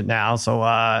agent now. So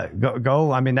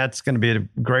go. I mean, that's going to be a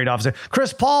great offseason.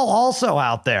 Chris Paul also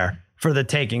out there for the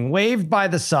taking, waived by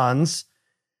the Suns.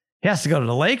 He has to go to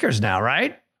the Lakers now,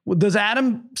 right? Does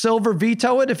Adam Silver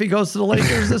veto it if he goes to the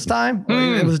Lakers this time?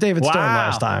 It was David Stern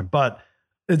last time, but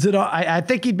is it? I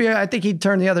think he'd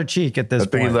turn the other cheek at this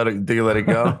point. Think he let it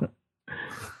go?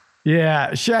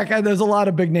 Yeah, Shek, there's a lot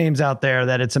of big names out there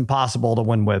that it's impossible to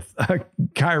win with.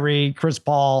 Kyrie, Chris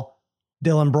Paul,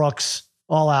 Dylan Brooks,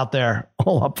 all out there,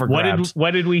 all up for grabs.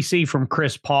 What did we see from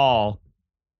Chris Paul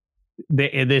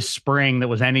this spring that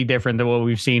was any different than what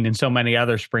we've seen in so many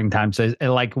other springtimes?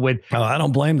 Like I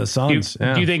don't blame the Suns.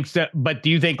 Do you think but do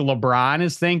you think LeBron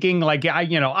is thinking like,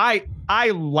 I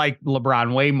like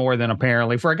LeBron way more than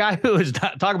apparently for a guy who is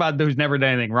talk about who's never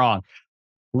done anything wrong.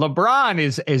 LeBron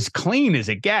is as clean as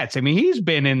it gets. I mean, he's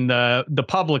been in the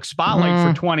public spotlight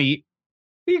for 20.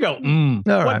 You go,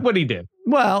 what'd he do?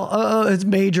 Well, it's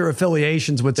major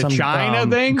affiliations with some China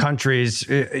thing? Countries.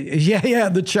 Yeah,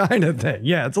 the China thing.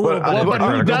 Yeah, it's a little bit. But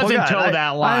who doesn't toe that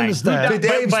line? I understand. To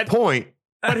Dave's point,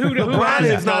 but who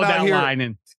is not out here?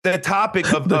 Line the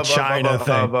topic of the China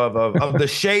thing of the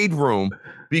shade room,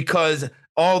 because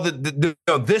all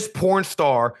this porn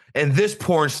star and this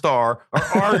porn star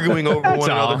are arguing over one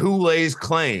another who lays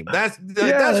claim. That's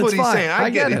what he's saying. I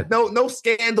get it. No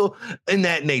scandal in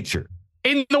that nature.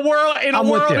 In a world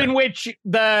in which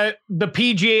the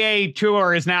PGA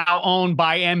Tour is now owned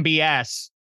by MBS,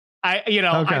 I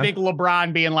think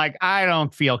LeBron being like, I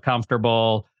don't feel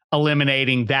comfortable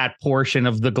eliminating that portion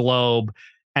of the globe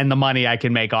and the money I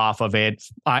can make off of it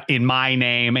in my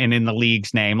name and in the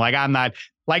league's name. Like, I'm not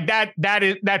like that.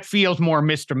 That feels more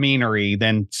misdemeanor-y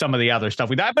than some of the other stuff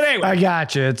we did. But anyway, I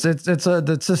got you. It's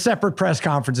a separate press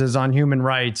conferences on human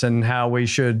rights and how they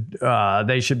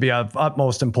should be of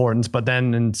utmost importance. But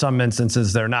then in some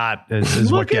instances they're not.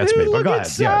 Is what gets me. But go ahead.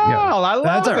 Yeah. I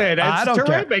love it. It's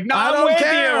terrific. Care. No, I don't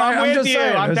care. I'm with you.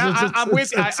 I'm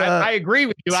with you. I agree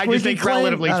with you. I just think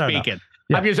relatively speaking.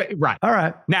 Yeah. I'm just right. All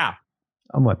right. Now,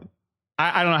 I'm with you.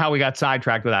 I don't know how we got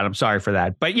sidetracked with that. I'm sorry for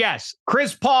that. But yes,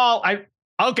 Chris Paul,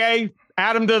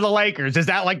 add him to the Lakers. Is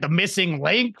that like the missing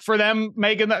link for them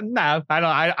making that? No,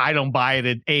 I don't buy it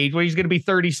at age. Well, he's going to be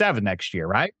 37 next year,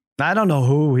 right? I don't know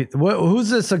who's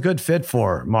this a good fit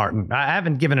for, Martin. I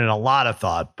haven't given it a lot of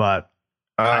thought, but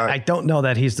I don't know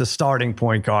that he's the starting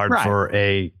point guard for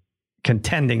a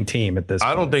contending team at this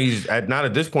point. I don't think he's not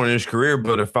at this point in his career,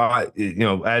 but if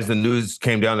as the news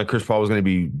came down that Chris Paul was going to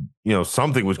be,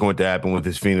 something was going to happen with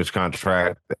his Phoenix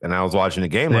contract, and I was watching the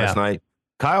game last night,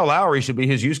 Kyle Lowry should be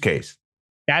his use case.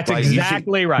 That's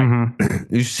exactly right.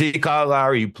 Mm-hmm. You see Kyle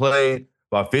Lowry, he played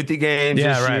about 50 games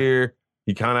this year.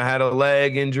 He kind of had a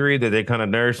leg injury that they kind of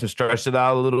nursed and stretched it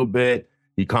out a little bit.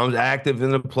 He comes active in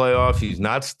the playoffs. He's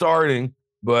not starting,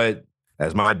 but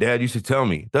as my dad used to tell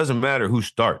me, it doesn't matter who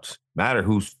starts, matter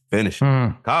who's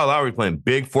finishing. Kyle Lowry playing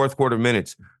big fourth quarter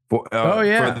minutes for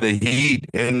the Heat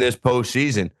in this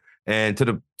postseason, and to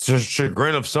the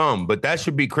chagrin of some, but that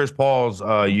should be Chris Paul's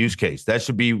use case. That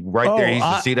should be right there. He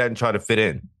should see that and try to fit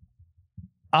in.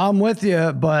 I'm with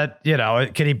you, but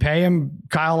can he pay him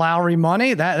Kyle Lowry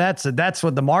money? That's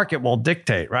what the market will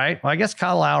dictate, right? Well, I guess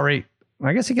Kyle Lowry.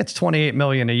 I guess he gets $28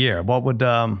 million a year. What would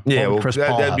Chris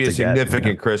Paul that'd be a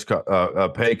significant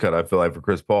pay cut, I feel like, for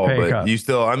Chris Paul. You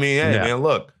still, man,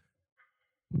 look,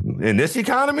 in this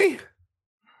economy,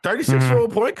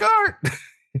 36-year-old point guard.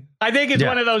 I think it's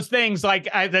one of those things like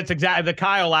that's exactly the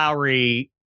Kyle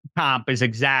Lowry comp is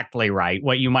exactly right.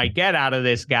 What you might get out of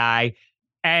this guy.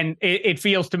 And it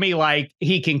feels to me like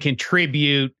he can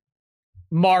contribute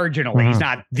marginally. He's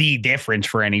not the difference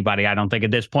for anybody, I don't think, at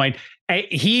this point.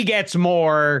 He gets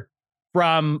more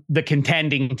from the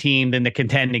contending team than the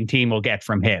contending team will get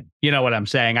from him. You know what I'm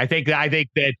saying? I think that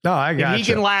if he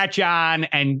can latch on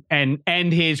and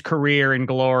end his career in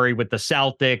glory with the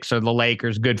Celtics or the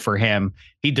Lakers, good for him.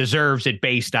 He deserves it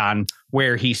based on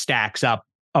where he stacks up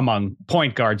among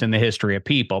point guards in the history of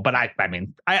people. But I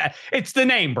mean, it's the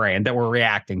name brand that we're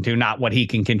reacting to, not what he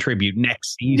can contribute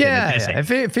next season. Yeah.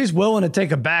 If he's willing to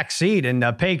take a back seat and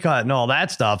a pay cut and all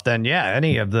that stuff, then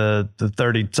any of the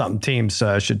 30 something teams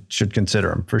should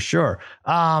consider him for sure.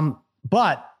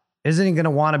 But isn't he going to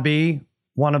want to be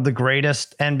one of the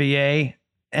greatest NBA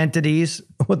entities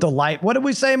with the life? What did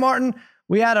we say, Martin?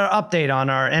 We had an update on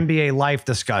our NBA life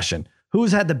discussion.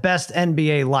 Who's had the best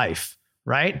NBA life?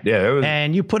 Right? Yeah.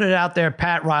 And you put it out there,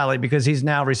 Pat Riley, because he's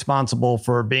now responsible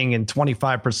for being in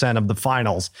 25% of the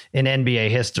finals in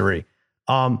NBA history.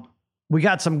 We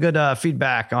got some good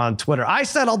feedback on Twitter. I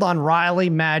settled on Riley,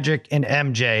 Magic, and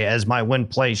MJ as my win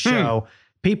play show.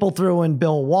 People threw in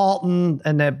Bill Walton,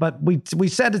 but we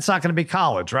said it's not going to be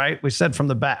college, right? We said from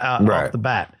the bat off the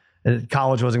bat,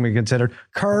 college wasn't going to be considered.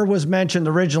 Kerr was mentioned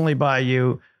originally by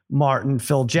you, Martin.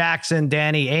 Phil Jackson,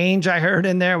 Danny Ainge, I heard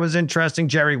in there was interesting.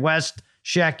 Jerry West.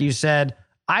 Shek, you said,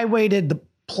 I weighted the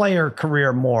player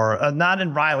career more. Not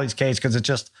in Riley's case because it's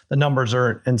just the numbers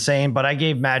are insane. But I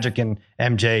gave Magic and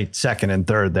MJ second and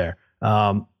third there.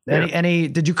 Any?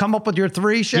 Did you come up with your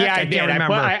three, Shek? Yeah, I did. Can't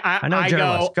remember. I know Jerry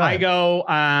was. I go.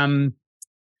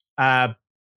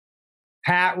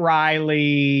 Pat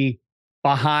Riley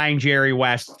behind Jerry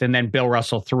West, and then Bill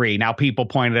Russell 3. Now, people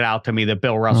pointed out to me that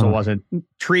Bill Russell wasn't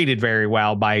treated very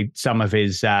well by some of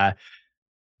his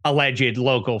alleged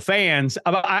local fans.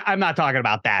 I'm not talking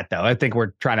about that, though. I think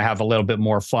we're trying to have a little bit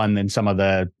more fun than some of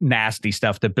the nasty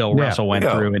stuff that Bill Russell went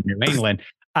through in New England.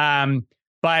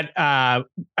 But I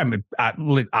mean,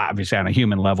 obviously on a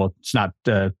human level, it's not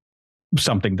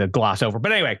something to gloss over.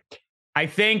 But anyway, I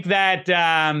think that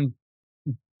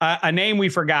a name we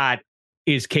forgot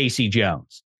is Casey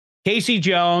Jones. Casey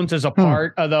Jones is a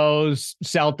part of those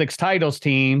Celtics titles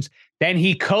teams. Then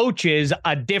he coaches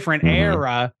a different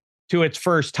era to its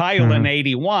first title in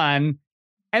 81.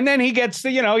 And then he gets,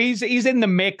 he's in the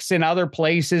mix in other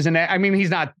places. And I mean,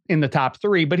 he's not in the top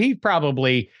 3, but he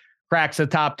probably cracks the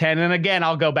top 10. And again,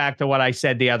 I'll go back to what I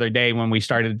said the other day when we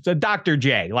started Dr.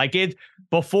 J. Like it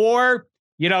before,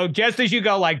 just as you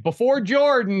go, like before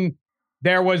Jordan,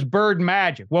 there was Bird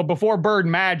Magic. Well, before Bird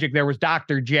Magic, there was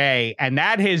Dr. J. And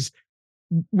that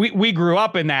we grew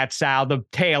up in that, Sal, the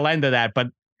tail end of that. But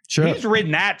he's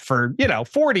ridden that for,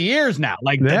 40 years now.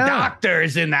 Like the doctor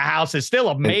is in the house is still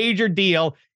a major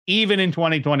deal, even in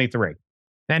 2023.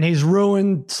 And he's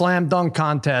ruined slam dunk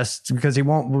contests because he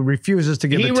refuses to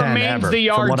give it 10 ever. He remains the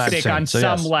yardstick on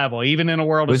some level, even in a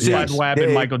world of Spud Webb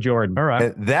and Michael Jordan. All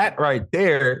right. That right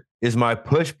there is my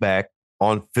pushback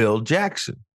on Phil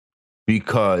Jackson.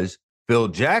 Because Phil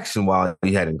Jackson, while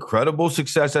he had incredible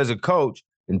success as a coach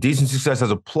and decent success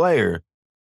as a player,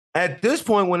 at this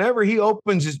point, whenever he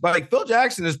opens his, like Phil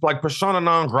Jackson is like persona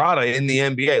non grata in the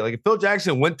NBA. Like if Phil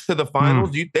Jackson went to the finals,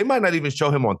 they might not even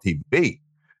show him on TV.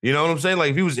 You know what I'm saying?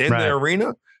 Like if he was in the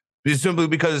arena, simply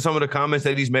because of some of the comments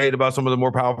that he's made about some of the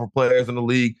more powerful players in the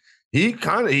league, he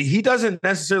doesn't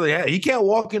necessarily he can't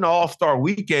walk into All-Star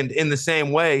Weekend in the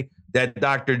same way that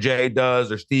Dr. J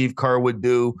does or Steve Kerr would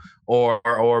do or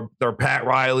Pat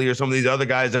Riley or some of these other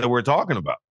guys that we're talking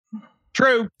about.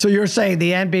 True. So you're saying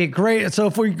the NBA great. So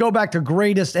if we go back to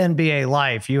greatest NBA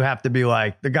life, you have to be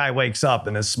like the guy wakes up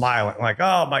and is smiling like,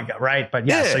 oh my God. Right. But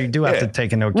so you do have to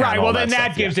take into account. Right. Well, then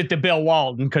that gives it to Bill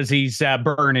Walton because he's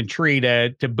burning tree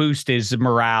to boost his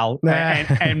morale.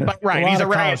 And right. He's a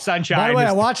ray of sunshine. By the way,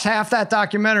 I watched half that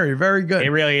documentary. Very good. It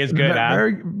really is good.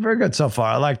 Very, very good so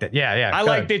far. I liked it. Yeah. I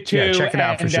liked it too. Yeah, check it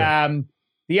out for sure.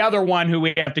 The other one who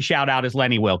we have to shout out is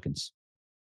Lenny Wilkins.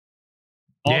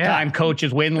 All-time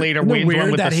coaches, win leader, wins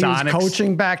one with the Sonics. He was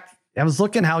coaching back. I was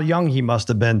looking how young he must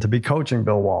have been to be coaching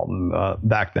Bill Walton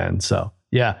back then. So,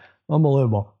 yeah,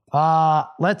 unbelievable.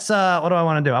 Let's. What do I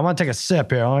want to do? I want to take a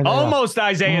sip here. Almost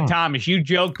Isaiah Thomas. You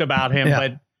joked about him,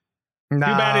 but too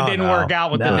bad it didn't work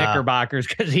out with the Knickerbockers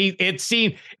because it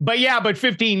seemed. But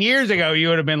 15 years ago, you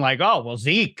would have been like, oh, well,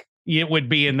 Zeke, it would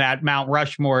be in that Mount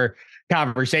Rushmore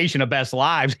conversation of best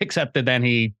lives, except that then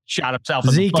he shot himself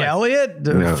in Zeke the foot.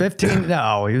 Elliott, 15.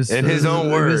 No, he was in his own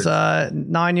words. He was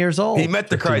 9 years old. He met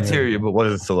the criteria, but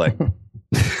wasn't selected.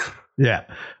 Yeah.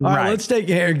 All right. Let's take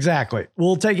here. Exactly.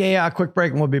 We'll take a quick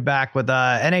break and we'll be back with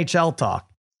NHL talk.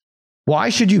 Why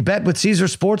should you bet with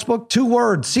Caesars Sportsbook? 2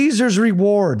 words, Caesars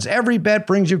Rewards. Every bet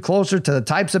brings you closer to the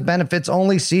types of benefits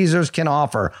only Caesars can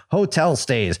offer. Hotel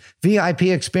stays, VIP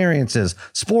experiences,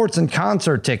 sports and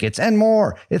concert tickets, and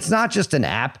more. It's not just an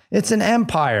app, it's an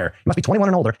empire. You must be 21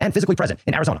 and older and physically present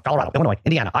in Arizona, Colorado, Illinois,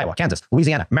 Indiana, Iowa, Kansas,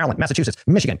 Louisiana, Maryland, Massachusetts,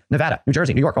 Michigan, Nevada, New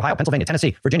Jersey, New York, Ohio, Pennsylvania,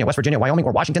 Tennessee, Virginia, West Virginia, Wyoming,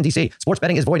 or Washington, D.C. Sports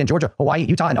betting is void in Georgia, Hawaii,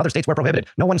 Utah, and other states where prohibited.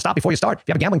 No one stop before you start. If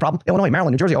you have a gambling problem, Illinois,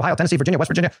 Maryland, New Jersey, Ohio, Tennessee, Virginia, West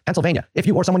Virginia, Pennsylvania. If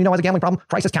you or someone you know has a gambling problem,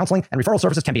 crisis counseling and referral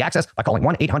services can be accessed by calling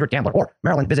 1-800-GAMBLER. Or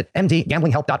Maryland, visit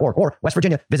mdgamblinghelp.org. Or West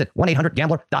Virginia, visit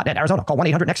 1-800-GAMBLER.net. Arizona, call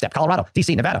 1-800-NEXT-STEP. Colorado,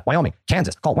 D.C., Nevada, Wyoming,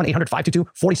 Kansas, call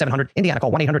 1-800-522-4700. Indiana,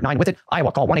 call 1-800-9-WITH-IT.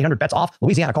 Iowa, call 1-800-BETS-OFF.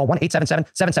 Louisiana, call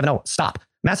 1-877-770-STOP.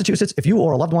 Massachusetts, if you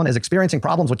or a loved one is experiencing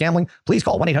problems with gambling, please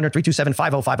call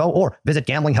 1-800-327-5050 or visit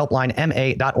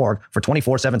gamblinghelplinema.org for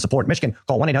 24/7 support. Michigan,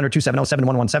 call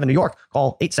 1-800-270-7117. New York,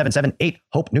 call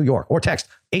 877-8-HOPE-NEW YORK or text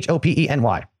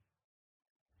HOPENY.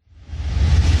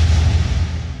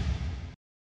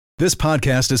 This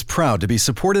podcast is proud to be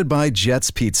supported by Jets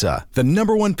Pizza, the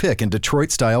 #1 pick in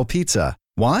Detroit-style pizza.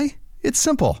 Why? It's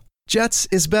simple. Jets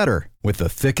is better. With the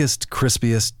thickest,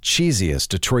 crispiest, cheesiest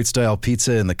Detroit-style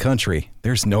pizza in the country,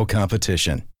 there's no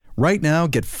competition. Right now,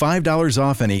 get $5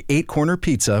 off any 8-corner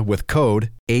pizza with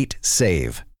code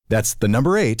 8SAVE. That's the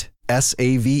number 8,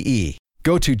 SAVE.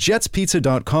 Go to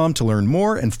jetspizza.com to learn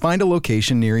more and find a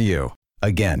location near you.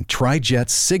 Again, try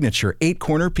Jet's signature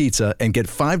 8-corner pizza and get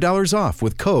 $5 off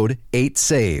with code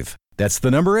 8SAVE. That's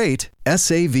the number 8,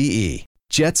 SAVE.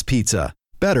 Jet's Pizza.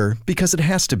 Better because it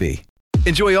has to be.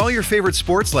 Enjoy all your favorite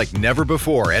sports like never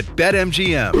before at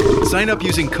BetMGM. Sign up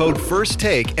using code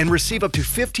FIRSTTAKE and receive up to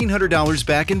 $1,500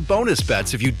 back in bonus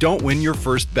bets if you don't win your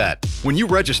first bet. When you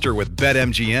register with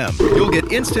BetMGM, you'll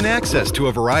get instant access to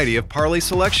a variety of parlay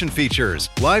selection features,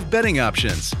 live betting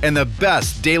options, and the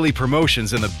best daily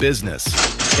promotions in the business.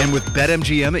 And with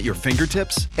BetMGM at your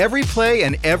fingertips, every play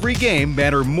and every game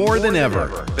matter more than ever.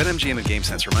 BetMGM and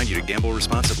GameSense remind you to gamble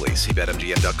responsibly. See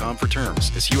BetMGM.com for terms.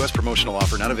 This U.S. promotional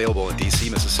offer not available in D.C.,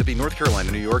 Mississippi, North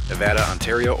Carolina, New York, Nevada,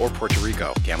 Ontario, or Puerto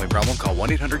Rico. Gambling problem? Call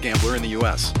 1-800-GAMBLER in the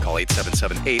U.S. Call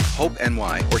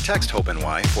 877-8-HOPE-NY or text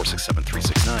HOPE-NY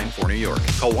 467-369 for New York.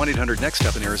 Call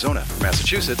 1-800-NEXT-STEP in Arizona. For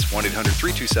Massachusetts,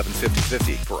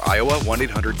 1-800-327-5050. For Iowa,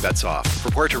 1-800-BETS-OFF.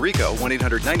 For Puerto Rico,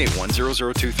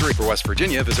 1-800-981-0023. For West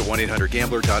Virginia, visit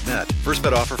 1-800-GAMBLER.net. First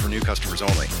bet offer for new customers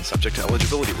only. Subject to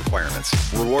eligibility requirements.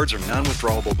 Rewards are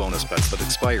non-withdrawable bonus bets that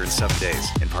expire in 7 days.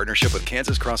 In partnership with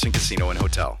Kansas Crossing Casino and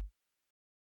Hotel.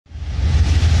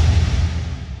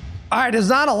 All right, there's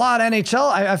not a lot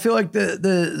NHL. I feel like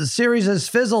the series has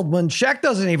fizzled when Shek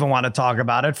doesn't even want to talk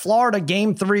about it. Florida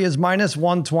game 3 is minus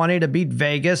 120 to beat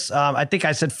Vegas. I think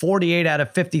I said 48 out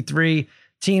of 53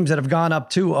 teams that have gone up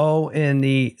 2-0 in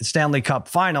the Stanley Cup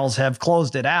Finals have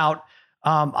closed it out.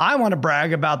 I want to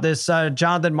brag about this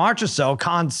Jonathan Marchessault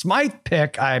Conn Smythe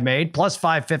pick I made, plus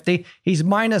 550. He's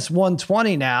minus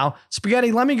 120 now.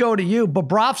 Spaghetti, let me go to you.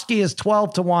 Bobrovsky is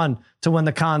 12-1 to win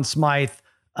the Conn Smythe.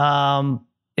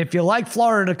 If you like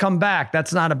Florida to come back,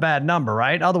 that's not a bad number,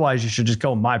 right? Otherwise, you should just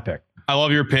go with my pick. I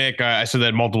love your pick. I said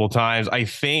that multiple times. I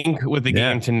think with the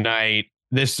game tonight,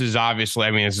 this is obviously,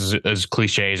 I mean, this is as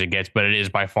cliche as it gets, but it is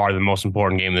by far the most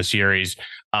important game of the series.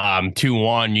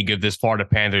 2-1, you give this Florida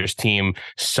Panthers team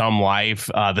some life.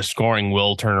 The scoring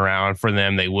will turn around for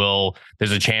them. They will.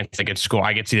 There's a chance they could score.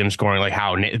 I could see them scoring like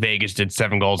how Vegas did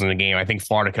 7 goals in the game. I think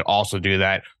Florida could also do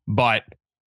that. But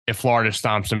if Florida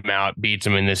stomps them out, beats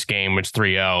them in this game, it's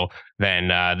 3-0, then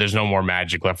there's no more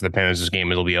magic left for the Panthers. This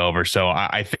game, it'll be over. So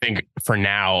I think for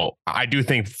now, I do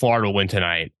think Florida will win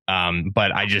tonight.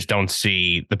 But I just don't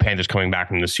see the Panthers coming back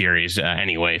from the series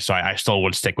anyway. So I still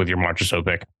would stick with your Marchessault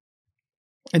pick.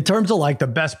 In terms of like the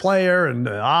best player and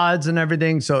the odds and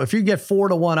everything. So if you get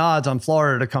 4-1 odds on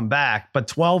Florida to come back, but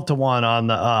 12-1 on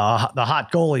the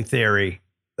hot goalie theory,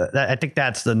 I think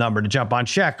that's the number to jump on.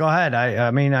 Shek, go ahead.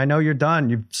 I mean, I know you're done.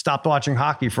 You've stopped watching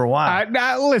hockey for a while.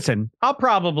 Listen, I'll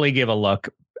probably give a look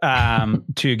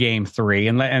to game 3,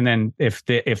 and then if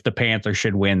the Panthers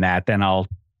should win that, then I'll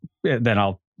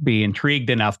be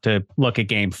intrigued enough to look at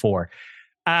game 4.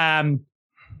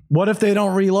 What if they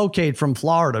don't relocate from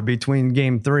Florida between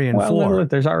game 3 and 4?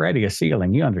 There's already a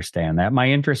ceiling. You understand that. My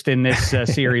interest in this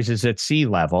series is at sea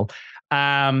level.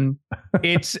 I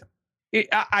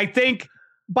think.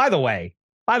 By the way,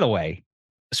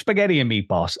 spaghetti and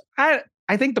meatballs. I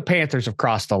think the Panthers have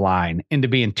crossed the line into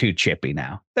being too chippy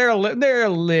now. They're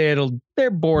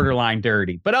borderline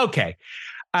dirty, but okay.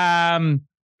 No,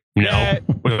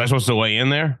 was I supposed to weigh in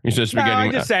there? You said spaghetti. No,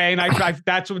 I'm just saying.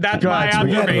 That's my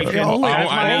observation.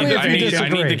 I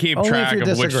need to keep track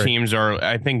of which teams are.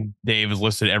 I think Dave has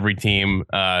listed every team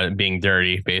being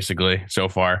dirty, basically so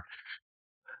far.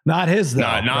 Not his, though.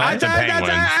 Not the Penguins.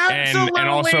 And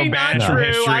also bad for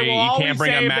history. You can't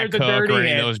bring up Matt Cook or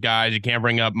any of those guys. You can't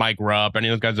bring up Mike Rupp, any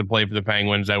of those guys that played for the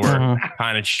Penguins that were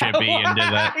kind of chippy and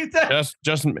did that.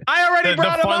 Just I already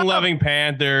brought the fun-loving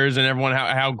Panthers and everyone,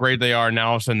 how great they are. Now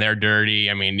all of a sudden they're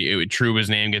dirty. I mean, Trouba's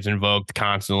name gets invoked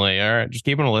constantly. All right, just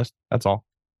keep on a list. That's all.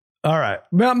 All right.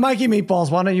 Well, Mikey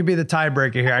Meatballs, why don't you be the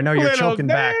tiebreaker here? I know you're choking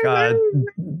back.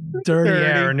 Dirty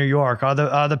air in New York. Are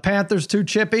the Panthers too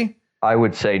chippy? I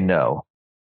would say no.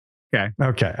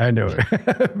 Okay. I knew it.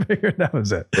 Figured that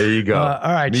was it. There you go.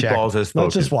 All right, Meatballs has spoken.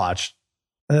 Let's just watch.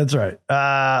 That's right.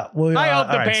 I hope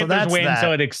the Panthers win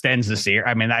so it extends the series.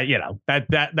 I mean,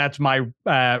 that's my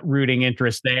rooting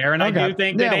interest there. And okay. I do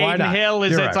think that Aiden Hill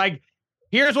is, it's like,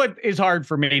 here's what is hard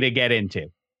for me to get into.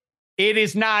 It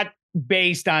is not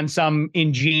based on some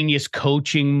ingenious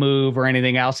coaching move or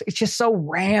anything else. It's just so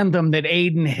random that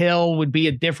Aiden Hill would be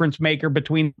a difference maker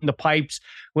between the pipes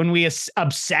when we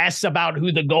obsess about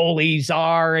who the goalies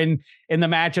are and in the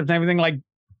matchups and everything. Like,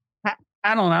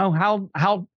 I don't know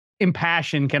how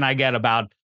impassioned can I get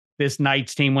about this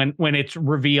Knights team when it's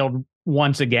revealed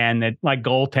once again that like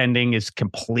goaltending is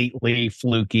completely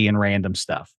fluky and random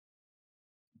stuff.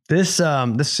 This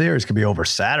series could be over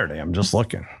Saturday. I'm just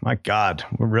looking. My God,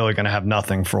 we're really going to have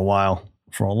nothing for a while,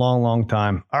 for a long, long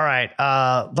time. All right,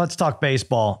 let's talk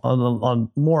baseball.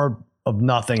 On more of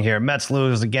nothing here. Mets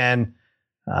lose again.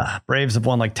 Braves have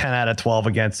won like 10 out of 12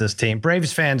 against this team.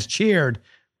 Braves fans cheered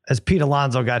as Pete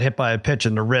Alonso got hit by a pitch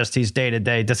in the wrist. He's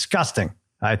day-to-day. Disgusting,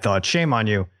 I thought. Shame on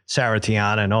you, Sarah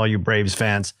Tiana, and all you Braves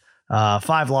fans.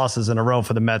 5 losses in a row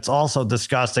for the Mets. Also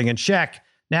disgusting. And Shek,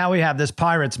 now we have this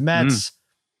Pirates-Mets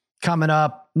coming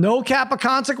up. No cap of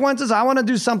consequences. I want to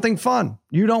do something fun.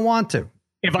 You don't want to.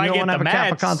 If I get the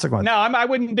Mets, no, I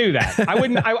wouldn't do that.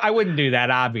 I wouldn't do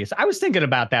that. Obvious. I was thinking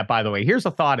about that, by the way. Here's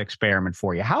a thought experiment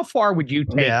for you. How far would you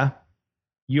take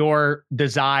your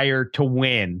desire to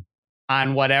win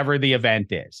on whatever the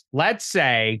event is? Let's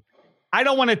say I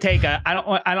don't want to take I don't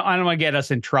want to get us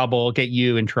in trouble, get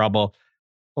you in trouble,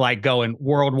 like going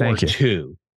World War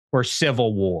II or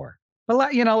Civil War. But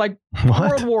like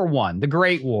World War I, the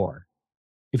Great War.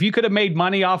 If you could have made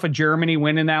money off of Germany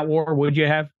winning that war, would you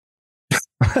have?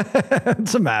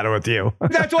 What's the matter with you?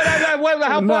 That's what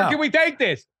how far can we take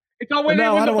this? It's not when the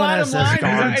bottom line.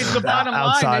 It's the bottom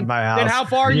line. Then how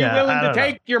far are you willing to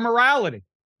take your morality?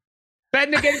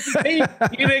 Betting against the team,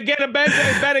 you're gonna get a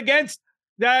bet against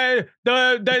the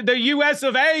US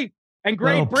of A and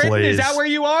Great Britain. Please. Is that where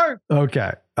you are?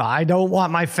 Okay. I don't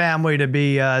want my family to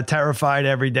be terrified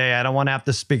every day. I don't want to have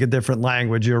to speak a different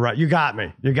language. You're right. You got me.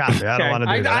 I don't want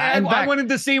to do that. I wanted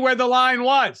to see where the line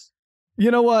was. You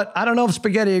know what? I don't know if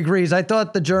Spaghetti agrees. I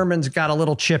thought the Germans got a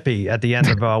little chippy at the end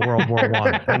of World War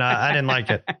I, and I didn't like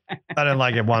it. I didn't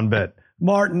like it one bit.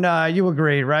 Martin, you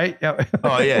agree, right?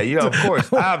 Oh, yeah. Of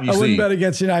course. Obviously. I wouldn't bet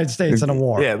against the United States in a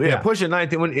war. Yeah. Pushing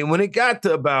 19. When it got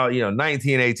to about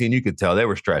 19, 18, you could tell they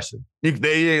were stressing. They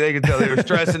could tell they were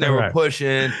stressing. They were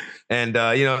pushing. And,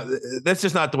 that's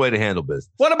just not the way to handle business.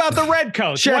 What about the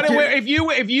Redcoats? If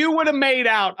you would have made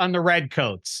out on the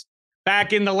Redcoats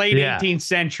back in the late 18th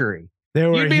century,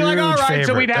 you'd be like, all right, favorite.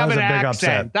 So we'd have an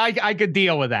accent. I could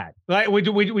deal with that. Like, would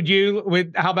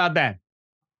you? How about that?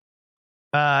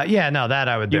 That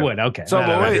I would do. You would, okay. So,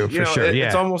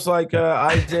 it's almost like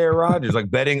Isaiah Rodgers, like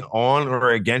betting on or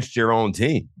against your own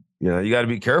team. You got to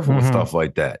be careful with stuff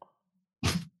like that.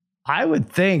 I would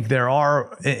think there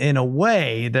are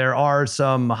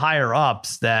some higher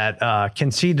ups that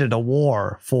conceded a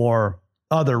war for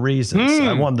other reasons.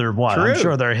 I wonder what. True. I'm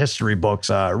sure there are history books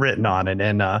written on it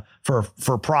and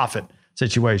for profit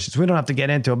situations. We don't have to get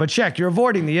into it. But Shek, you're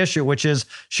avoiding the issue, which is,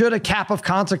 should a cap of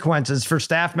consequences for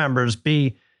staff members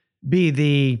be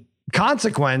the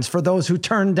consequence for those who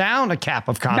turn down a cap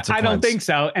of consequence? I don't think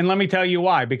so. And let me tell you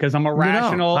why. Because I'm a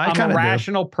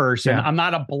rational person. Yeah. I'm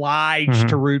not obliged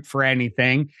to root for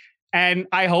anything. And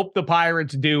I hope the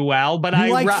Pirates do well. But I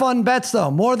like fun bets, though,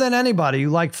 more than anybody. You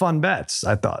like fun bets,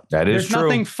 I thought. That is true. There's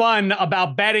nothing fun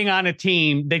about betting on a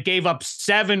team that gave up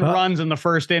 7 runs in the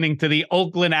first inning to the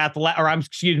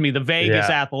the Vegas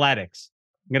Athletics.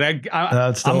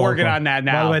 I'm working on that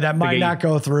now. By the way, that might not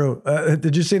go through.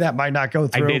 Did you see that might not go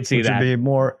through? I did see that. Would be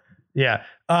more. Yeah.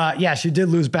 Yes, you did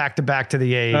lose back-to-back to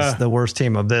the A's, the worst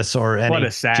team of this or any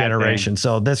generation. Thing.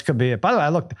 So this could be it. By the way, I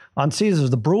looked on Caesars.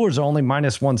 The Brewers are only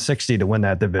minus 160 to win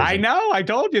that division. I know. I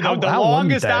told you. The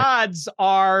longest odds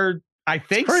are, I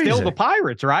think, still the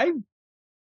Pirates, right?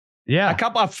 Yeah.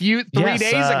 3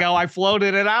 days ago, I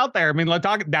floated it out there. I mean,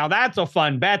 now that's a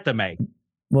fun bet to make.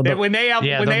 Well, when they have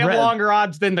longer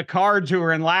odds than the Cards, who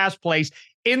are in last place.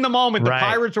 In the moment, the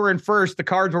Pirates were in first, the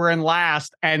Cards were in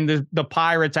last, and the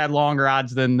Pirates had longer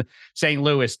odds than St.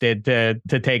 Louis did to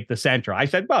take the Central. I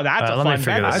said, well, that's a fun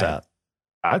bet.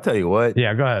 I'll tell you what.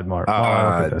 Yeah, go ahead, Mark. Look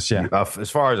at this. Yeah. As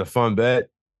far as a fun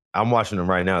bet, I'm watching them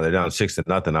right now. They're down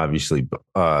 6-0, obviously.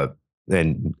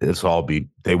 And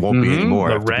they won't be anymore.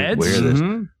 The Reds?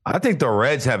 I think the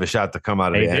Reds have a shot to come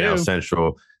out of the NL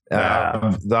Central.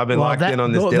 I've been locked in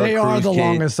on this. They are the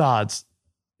longest odds.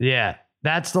 Yeah.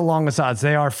 That's the longest odds.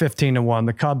 They are 15-1.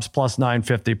 The Cubs plus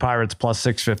 950, Pirates plus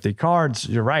 650. Cards,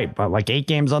 you're right, but like 8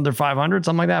 games under 500,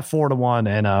 something like that, 4-1,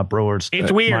 and Brewers.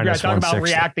 It's weird. I talk about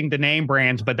reacting to name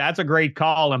brands, but that's a great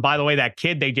call. And by the way, that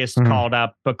kid they just called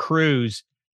up, Cruz.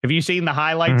 Have you seen the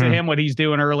highlights of him? What he's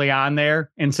doing early on there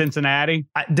in Cincinnati?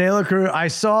 De La Cruz. I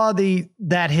saw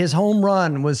that his home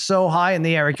run was so high in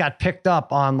the air, it got picked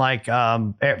up on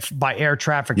by air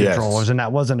traffic controllers, and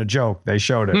that wasn't a joke. They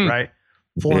showed it, right?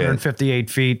 458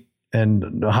 feet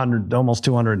and 100, almost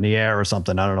 200 in the air or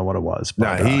something. I don't know what it was.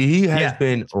 But, he has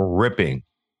been ripping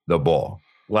the ball.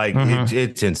 Like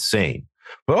it's insane.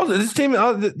 But also this team,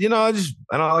 I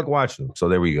don't like watching them. So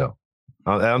there we go.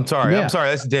 I'm sorry. Yeah. I'm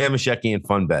sorry. That's a damn Shekian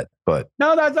fun bet. But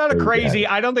no, that's not a crazy.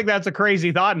 I don't think that's a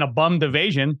crazy thought in a bum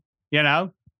division.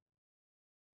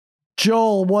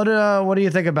 Joel, what do you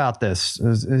think about this?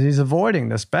 He's avoiding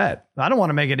this bet. I don't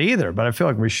want to make it either, but I feel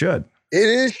like we should. It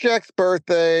is Shek's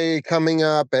birthday coming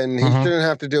up, and he shouldn't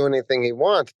have to do anything he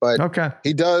wants, but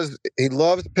he does. He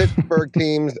loves Pittsburgh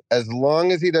teams as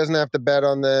long as he doesn't have to bet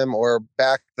on them or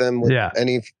back them with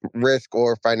any risk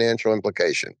or financial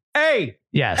implication. Hey,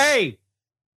 hey,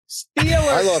 Steelers.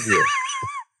 I love you.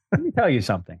 Let me tell you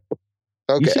something.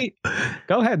 Okay. You see,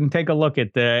 go ahead and take a look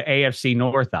at the AFC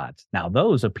North odds. Now,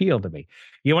 those appeal to me.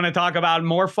 You want to talk about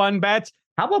more fun bets?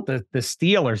 How about the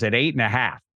Steelers at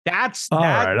 8.5? That's all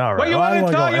right. Well, you want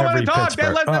to talk? You want to talk?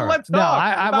 Then let's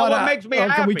talk about what makes me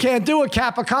happy. We can't do a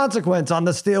cap of consequence on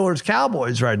the Steelers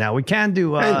Cowboys right now. We can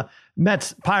do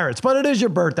Mets Pirates, but it is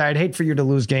your birthday. I'd hate for you to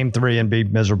lose Game 3 and be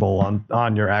miserable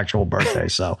on your actual birthday.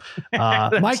 So,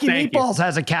 Mikey Meatballs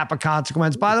has a cap of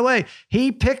consequence. By the way,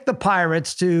 he picked the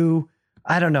Pirates to,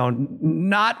 I don't know,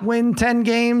 not win 10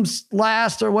 games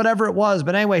last or whatever it was.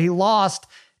 But anyway, he lost,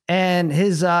 and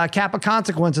his cap of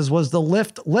consequences was the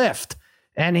lift.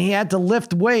 And he had to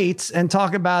lift weights and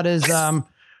talk about his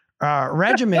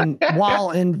regimen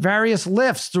while in various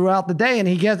lifts throughout the day.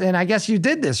 And I guess you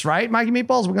did this, right, Mikey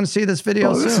Meatballs? We're going to see this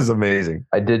video soon. This is amazing.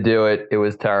 I did do it. It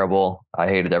was terrible. I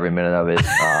hated every minute of it.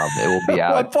 It will be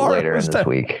out later in this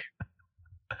week.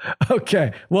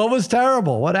 Okay. What was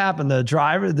terrible? What happened? The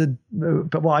driver,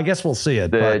 well, I guess we'll see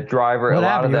it. The driver, a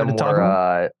lot of them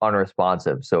were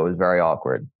unresponsive. So it was very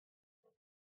awkward.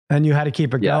 And you had to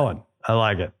keep it going. I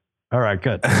like it. All right,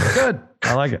 good. Good.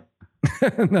 I like it.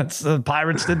 That's the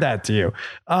Pirates did that to you.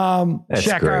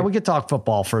 Shek, all right, we could talk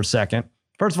football for a second.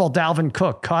 First of all, Dalvin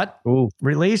Cook cut,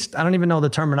 released. I don't even know the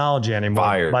terminology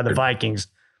anymore by the Vikings.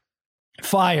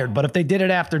 Fired. But if they did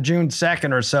it after June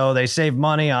 2nd or so, they saved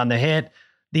money on the hit.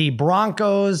 The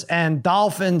Broncos and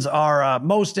Dolphins are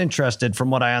most interested, from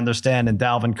what I understand, in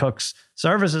Dalvin Cook's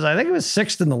services. I think it was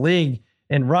 6th in the league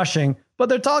in rushing, but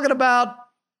they're talking about,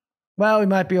 well, we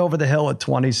might be over the hill at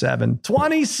 27.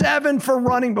 27 for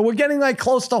running, but we're getting like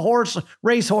close to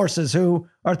race horses who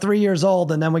are 3 years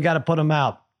old, and then we got to put them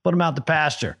out to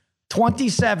pasture.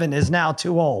 27 is now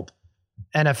too old.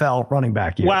 NFL running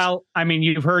back years. Well, I mean,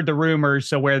 you've heard the rumors.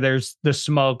 So where there's the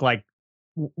smoke, like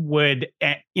would,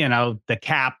 the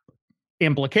cap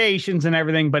implications and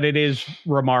everything, but it is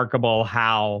remarkable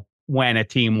how when a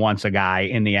team wants a guy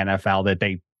in the NFL that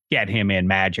they get him in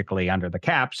magically under the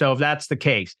cap. So if that's the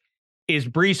case, is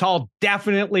Breece Hall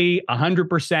definitely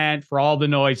 100% for all the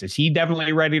noise? Is he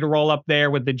definitely ready to roll up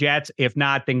there with the Jets? If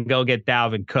not, then go get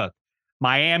Dalvin Cook.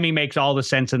 Miami makes all the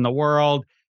sense in the world.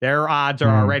 Their odds are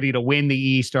already to win the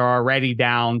East are already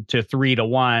down to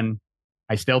 3-1.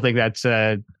 I still think that's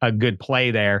a good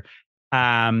play there.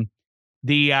 The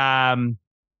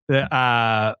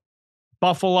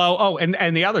Buffalo.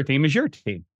 And the other team is your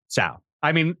team, Sal.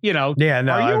 I mean, are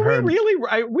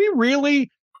we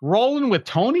really rolling with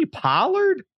Tony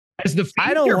Pollard as the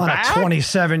I don't want back? A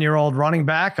 27-year-old running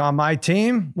back on my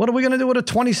team. What are we going to do with a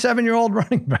 27-year-old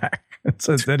running back?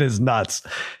 That is nuts.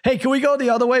 Hey, can we go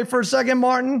the other way for a second,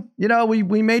 Martin?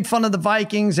 We made fun of the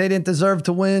Vikings. They didn't deserve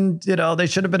to win. They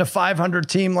should have been a 500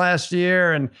 team last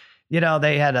year. And,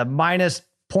 they had a minus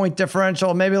point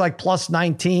differential, maybe like plus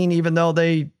 19, even though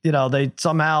they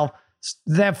somehow,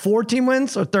 they have 14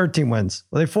 wins or 13 wins?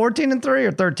 Were they 14-3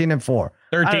 or 13-4?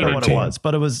 13. I don't know what it was,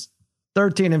 but it was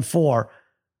 13-4.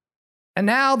 And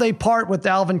now they part with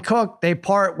Dalvin Cook. They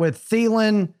part with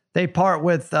Thielen. They part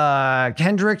with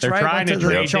Hendricks. They're trying to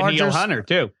trade Daniel Hunter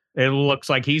too. It looks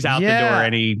like he's out the door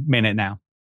any minute now.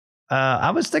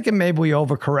 I was thinking maybe we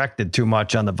overcorrected too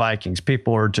much on the Vikings.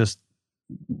 People are just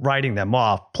writing them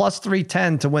off. Plus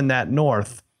 310 to win that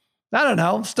North. I don't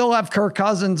know. Still have Kirk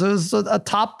Cousins, who's a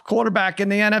top quarterback in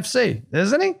the NFC,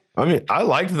 isn't he? I mean, I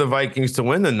liked the Vikings to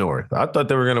win the North. I thought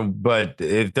they were going to, but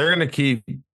if they're going to keep,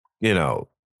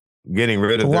 getting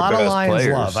rid of their best players. A lot of Lions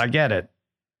love. I get it.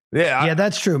 Yeah,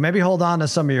 that's true. Maybe hold on to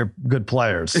some of your good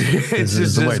players.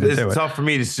 It's tough for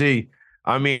me to see.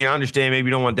 I mean, I understand maybe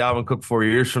you don't want Dalvin Cook 4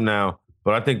 years from now,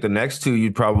 but I think the next two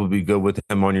you'd probably be good with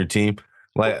him on your team.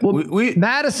 Like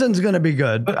Madison's going to be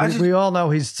good. We all know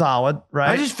he's solid, right?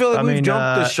 I just feel like we've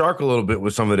jumped the shark a little bit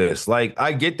with some of this. Like,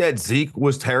 I get that Zeke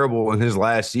was terrible in his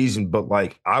last season, but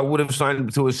like, I would have signed him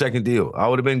to a second deal. I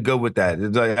would have been good with that.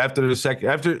 It's like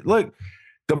look,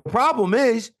 the problem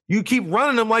is you keep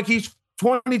running him like he's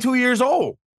 22 years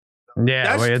old.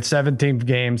 Yeah, we had 17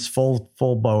 games, full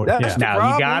boat. Now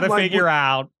you got to figure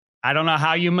out. I don't know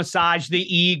how you massage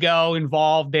the ego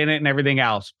involved in it and everything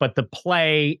else, but the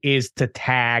play is to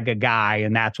tag a guy,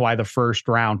 and that's why the first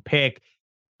round pick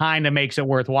kind of makes it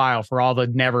worthwhile for all the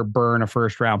never burn a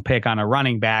first round pick on a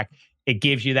running back. It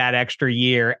gives you that extra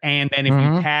year, and then if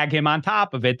you tag him on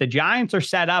top of it, the Giants are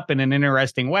set up in an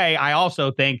interesting way. I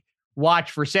also think watch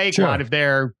for Saquon if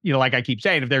they're, like I keep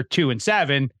saying, if they're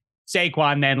 2-7,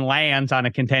 Saquon then lands on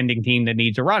a contending team that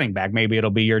needs a running back. Maybe it'll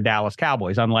be your Dallas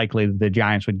Cowboys. Unlikely that the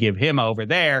Giants would give him over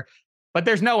there, but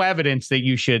there's no evidence that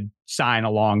you should sign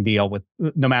a long deal with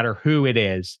no matter who it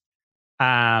is.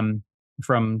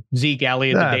 From Zeke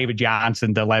Elliott to David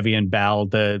Johnson to Le'Veon Bell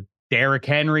to Derrick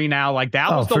Henry now, like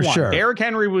that was the one. Sure. Derrick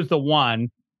Henry was the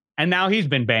one. And now he's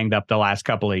been banged up the last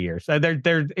couple of years.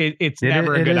 It's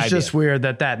never a good idea. It is just weird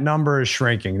that number is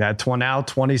shrinking. That now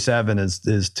 27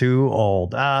 is too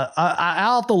old.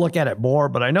 I'll have to look at it more,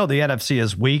 but I know the NFC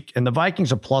is weak, and the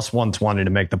Vikings are plus 120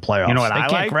 to make the playoffs. You know what they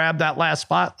can't grab that last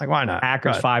spot. Like, why not?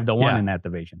 Packers 5-1 in that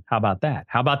division. How about that?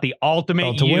 How about the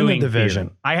ultimate to Ewing win the division?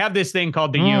 Theory? I have this thing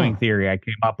called the Ewing theory. I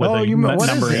came up with a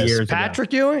number of years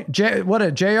Patrick ago.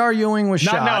 Ewing? J.R. Ewing was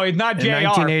shot. No, it's not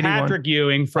J.R. Patrick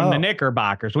Ewing from the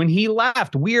Knickerbockers. When he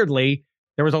left, weirdly,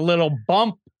 there was a little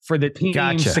bump for the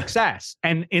team's success.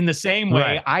 And in the same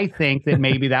way, I think that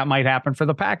maybe that might happen for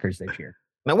the Packers this year.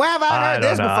 Now, where have I heard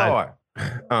this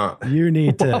before? You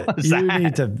need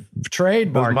to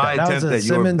trademark that. That was a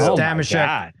Simmons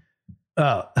Damashek.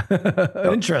 Oh,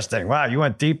 interesting. Wow, you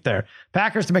went deep there.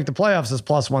 Packers to make the playoffs is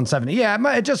plus 170. Yeah,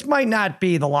 it just might not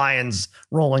be the Lions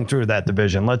rolling through that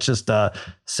division. Let's just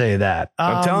say that.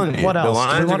 I'm telling you, what else? The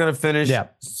Lions are going to finish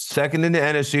second in the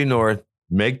NFC North,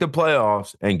 make the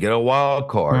playoffs, and get a wild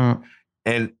card.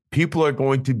 And people are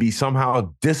going to be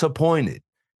somehow disappointed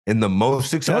in the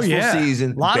most successful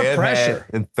season they've had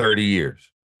in 30 years.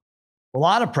 A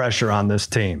lot of pressure on this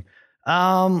team.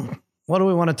 What do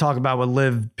we want to talk about with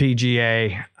Live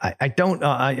PGA? I don't know.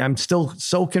 I'm still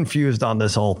so confused on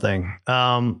this whole thing.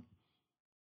 The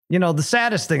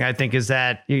saddest thing I think is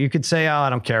that you could say, I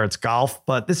don't care, it's golf,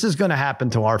 but this is going to happen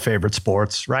to our favorite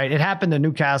sports, right? It happened to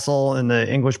Newcastle in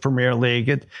the English Premier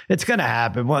League. It's going to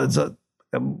happen.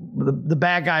 The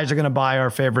bad guys are going to buy our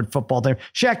favorite football team.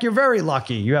 Shek, you're very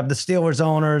lucky. You have the Steelers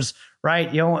owners,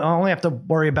 right? You only have to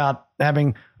worry about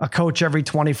having a coach every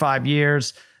 25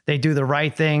 years. They do the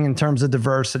right thing in terms of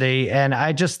diversity. And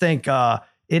I just think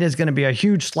it is going to be a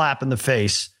huge slap in the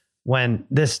face when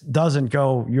this doesn't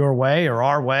go your way or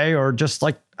our way, or just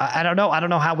like, I don't know. I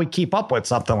don't know how we keep up with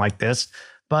something like this.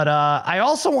 But I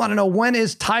also want to know, when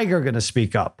is Tiger going to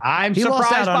speak up? I'm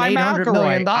surprised by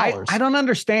McIlroy. I don't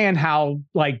understand how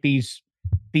like these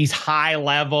high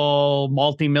level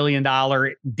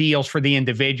multi-million-dollar deals for the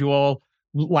individual,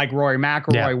 like Rory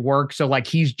McIlroy works. So like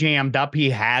he's jammed up. He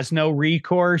has no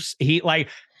recourse. The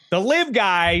Live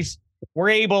guys were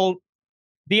able.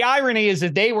 The irony is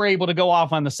that they were able to go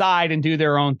off on the side and do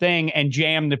their own thing and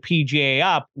jam the PGA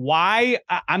up. Why?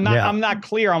 I'm not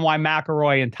clear on why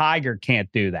McIlroy and Tiger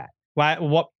can't do that. Why?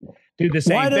 What? Do the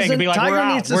same thing and be like, Tiger we're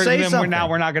out. Needs to say something.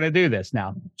 We're not going to do this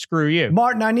now. Screw you,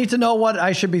 Martin. I need to know what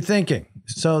I should be thinking.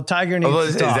 So Tiger needs to talk.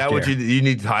 Is that here. What you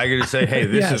need Tiger to say? Hey,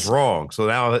 this is wrong. So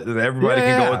now everybody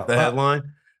can go with the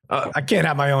headline. I can't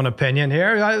have my own opinion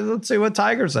here. Let's see what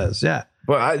Tiger says. Yeah,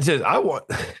 but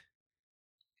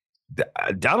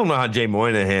I don't know how Jay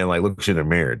Moynihan looks in the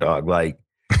mirror, dog. Like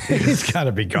he's got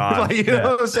to be gone. You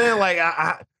know what I'm saying?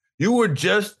 Like you were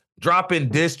just dropping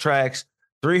diss tracks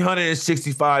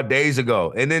 365 days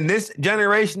ago, and in this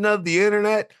generation of the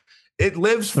internet, it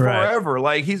lives forever. Right.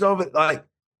 Like he's over. Like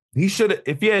he should,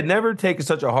 if he had never taken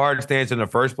such a hard stance in the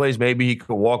first place, maybe he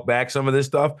could walk back some of this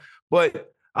stuff.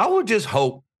 But I would just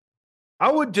hope.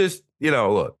 I would just,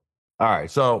 look. All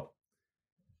right, so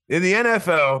in the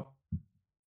NFL.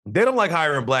 They don't like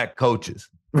hiring black coaches,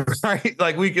 right?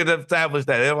 Like we could establish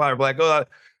that. They don't hire black coaches.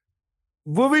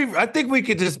 I think we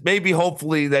could just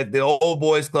hopefully that the old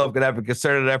boys club could have a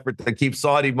concerted effort to keep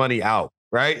Saudi money out,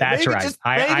 right? That's right.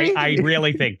 I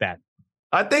really think that.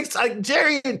 I think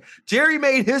Jerry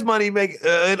made his money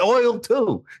in oil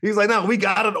too. He's like, no, we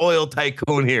got an oil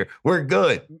tycoon here. We're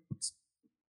good.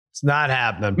 It's not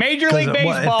happening. Major League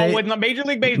Baseball wouldn't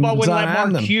let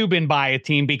Mark Cuban buy a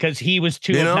team because he was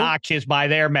too obnoxious by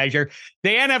their measure. The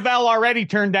NFL already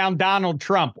turned down Donald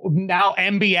Trump. Now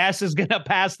MBS is going to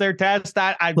pass their test.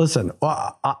 Listen,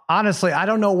 honestly, I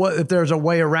don't know if there's a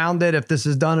way around it, if this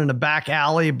is done in a back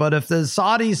alley, but if the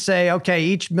Saudis say, okay,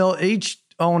 each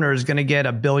owner is going to get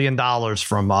 $1 billion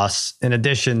from us in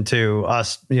addition to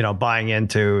us, buying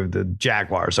into the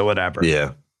Jaguars or whatever.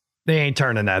 Yeah. They ain't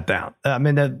turning that down. I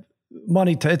mean, the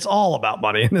money, it's all about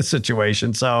money in this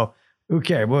situation. So,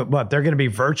 okay, what they're going to be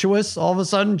virtuous all of a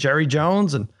sudden? Jerry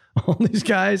Jones and all these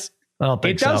guys? I don't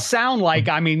think so. It does sound like,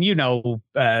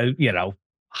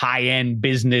 high-end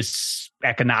business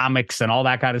economics and all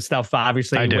that kind of stuff,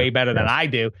 obviously way better than I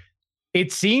do.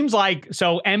 It seems like,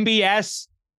 so MBS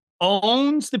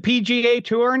owns the PGA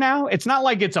Tour now. It's not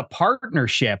like it's a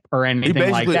partnership or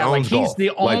anything like that. Like he's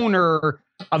the owner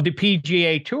of the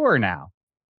PGA Tour now.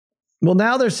 Well,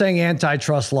 now they're saying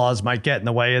antitrust laws might get in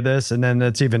the way of this, and then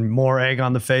it's even more egg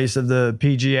on the face of the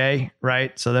PGA,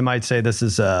 right? So they might say this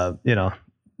is,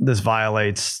 this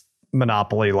violates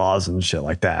monopoly laws and shit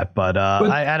like that. But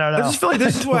I don't know. I just feel like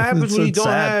this is what happens when you don't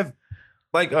have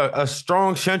like a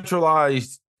strong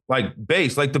centralized like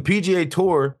base, like the PGA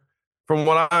Tour. From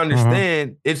what I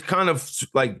understand, it's kind of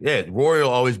like Rory will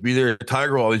always be there,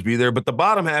 Tiger will always be there, but the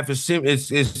bottom half is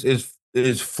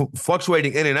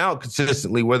fluctuating in and out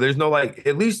consistently. Where there's no like,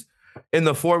 at least in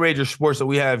the 4 major sports that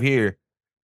we have here,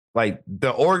 like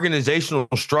the organizational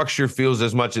structure feels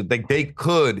as much as like they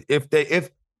could if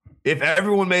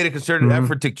everyone made a concerted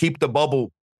effort to keep the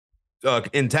bubble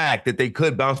intact, that they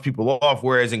could bounce people off.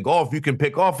 Whereas in golf, you can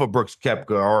pick off a Brooks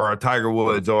Koepka or a Tiger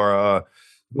Woods or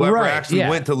whoever actually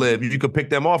went to live. You could pick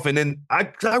them off. And then I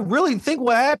really think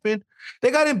what happened,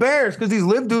 they got embarrassed because these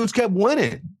live dudes kept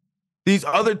winning these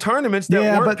other tournaments that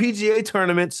weren't PGA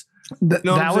tournaments.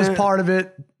 That was part of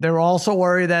it. They were also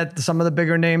worried that some of the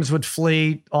bigger names would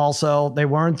flee. Also, they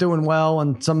weren't doing well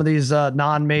in some of these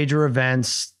non-major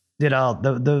events. There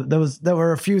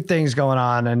were a few things going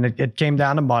on, and it came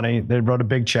down to money. They wrote a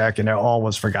big check, and it all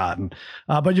was forgotten.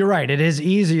 But you're right; it is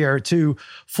easier to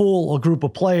fool a group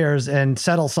of players and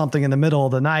settle something in the middle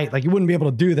of the night. Like you wouldn't be able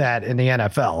to do that in the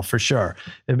NFL for sure.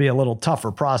 It'd be a little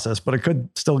tougher process, but it could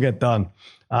still get done.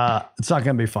 It's not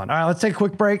going to be fun. All right, let's take a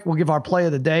quick break. We'll give our play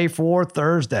of the day for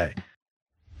Thursday.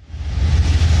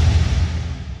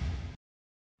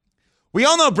 We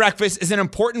all know breakfast is an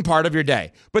important part of your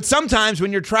day, but sometimes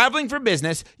when you're traveling for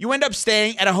business, you end up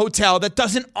staying at a hotel that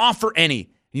doesn't offer any.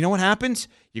 You know what happens?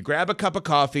 You grab a cup of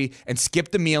coffee and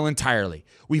skip the meal entirely.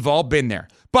 We've all been there.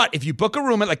 But if you book a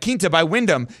room at La Quinta by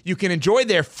Wyndham, you can enjoy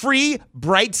their free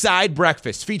Bright Side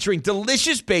breakfast featuring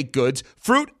delicious baked goods,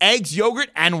 fruit, eggs, yogurt,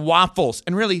 and waffles.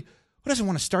 And really, who doesn't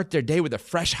want to start their day with a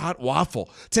fresh, hot waffle?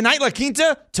 Tonight, La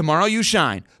Quinta, tomorrow you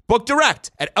shine. Book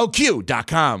direct at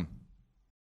lq.com.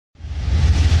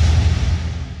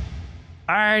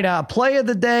 All right, play of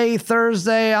the day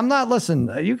Thursday.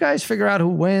 You guys figure out who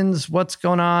wins, what's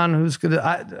going on, who's good.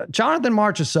 Jonathan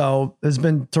Marchessault has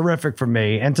been terrific for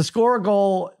me. And to score a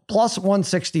goal plus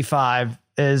 165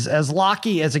 is as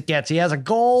locky as it gets. He has a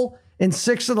goal in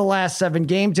 6 of the last 7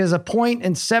 games. He has a point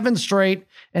in 7 straight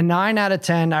and 9 out of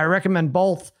 10. I recommend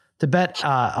both to bet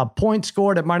a point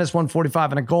scored at minus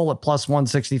 145 and a goal at plus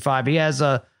 165. He has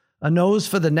a nose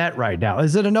for the net right now.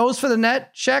 Is it a nose for the net,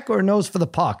 Shek, or a nose for the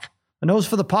puck? A nose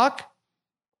for the puck?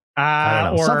 I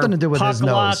don't know. Or something to do with his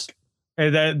nose.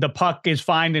 The puck is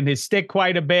finding his stick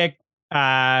quite a bit.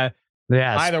 Either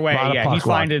way, he's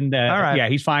finding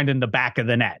he's finding the back of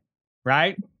the net,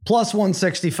 right? Plus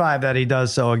 165 that he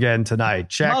does so again tonight.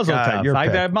 Check muzzle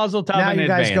tough. Muzzle tough. Now you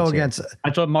guys go against.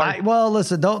 That's what Mark. Well,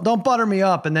 listen, don't butter me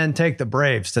up and then take the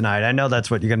Braves tonight. I know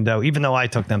that's what you're going to do, even though I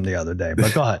took them the other day.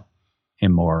 But go ahead.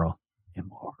 Immoral.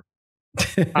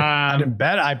 I didn't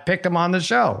bet. I picked him on the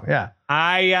show. Yeah,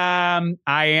 I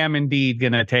am indeed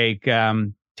gonna take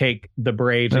the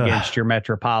Braves against your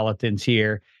Metropolitans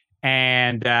here,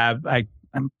 and I'm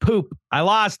poop. I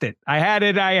lost it. I had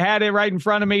it right in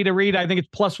front of me to read. I think it's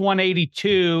plus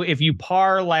 182 if you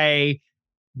parlay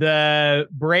the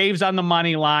Braves on the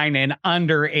money line and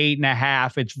under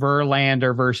 8.5. It's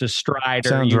Verlander versus Strider.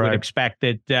 Sounds would expect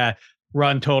it.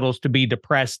 Run totals to be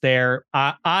depressed there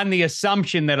on the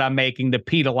assumption that I'm making that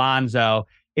Pete Alonso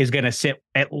is going to sit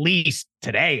at least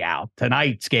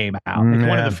tonight's game out. It's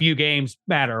one of the few games,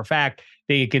 matter of fact,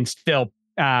 that you can still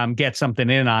get something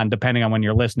in on depending on when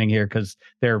you're listening here, because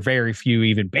there are very few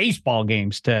even baseball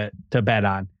games to bet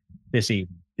on this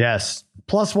evening. Yes.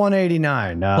 Plus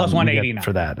 189. Plus 189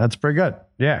 for that. That's pretty good.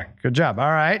 Yeah. Good job. All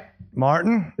right,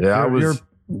 Martin. Yeah, you're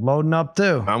loading up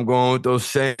too. I'm going with those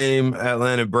same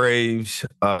Atlanta Braves.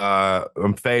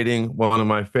 I'm fading one of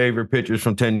my favorite pitchers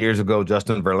from 10 years ago,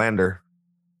 Justin Verlander,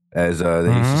 as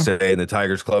they used to say in the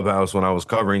Tigers clubhouse when I was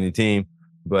covering the team.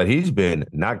 But he's been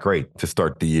not great to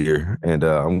start the year, and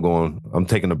I'm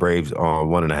taking the Braves on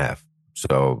 1.5.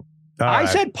 So I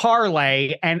said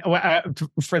parlay, and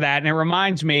for that, and it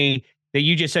reminds me that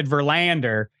you just said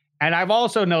Verlander, and I've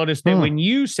also noticed that when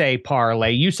you say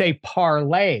parlay, you say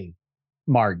parlay.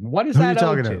 Martin, what is that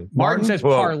owed to? Martin says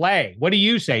parlay. What do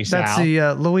you say, Sal? That's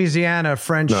the Louisiana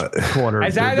French Quarter. I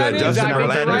think you're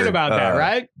right about that,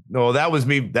 right? No, that was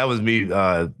me.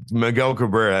 Miguel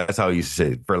Cabrera. That's how he used to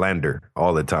say it, Verlander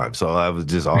all the time. So I was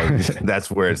just that's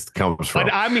where it comes from.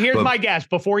 But here's my guess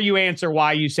before you answer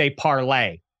why you say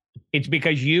parlay. It's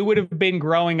because you would have been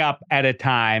growing up at a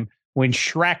time when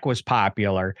Shrek was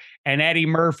popular and Eddie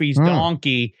Murphy's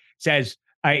donkey says,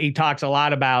 he talks a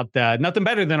lot about nothing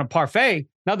better than a parfait,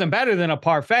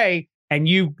 and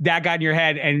that got in your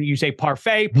head and you say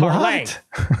parfait, parlay,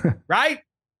 right?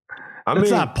 I mean,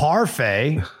 it's not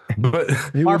parfait. But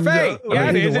parfait. Yeah,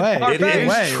 it is. It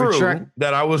is true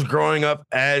that I was growing up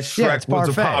as Shrek was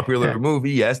a popular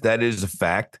movie. Yes, that is a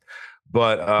fact.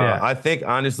 But I think,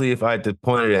 honestly, if I had to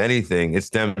point it at anything, it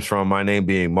stems from my name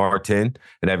being Martin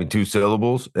and having 2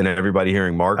 syllables and everybody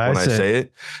hearing Mark when I say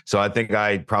it. So I think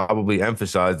I probably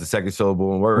emphasize the second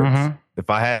syllable in words. Mm-hmm. If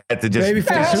I had to just... What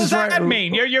does that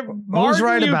mean? You're Martin, who's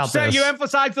right about this? You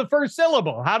emphasize the first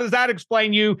syllable. How does that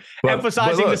explain you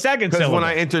emphasizing the second syllable? Because when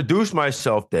I introduce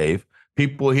myself, Dave,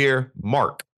 people hear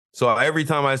Mark. So every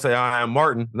time I say, I am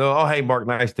Martin, oh, hey, Mark,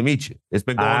 nice to meet you. It's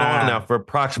been going on now for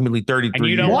approximately 33 years. And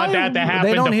you don't want that to happen.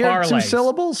 They don't hear parlays. 2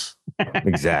 syllables?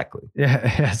 Exactly.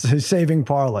 Yeah, so saving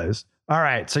parlays. All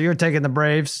right, so you're taking the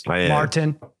Braves,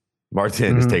 Martin.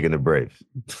 Martin is taking the Braves.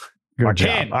 Good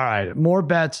job. All right, more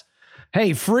bets.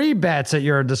 Hey, free bets at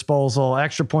your disposal.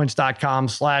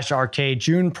 Extrapoints.com/arcade.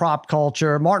 June prop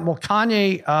culture. Martin, will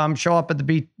Kanye show up at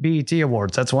the BET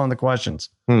Awards? That's one of the questions.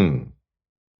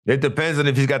 It depends on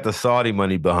if he's got the Saudi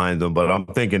money behind him, but I'm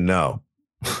thinking no.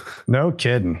 No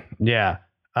kidding. Yeah.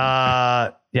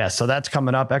 So that's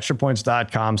coming up.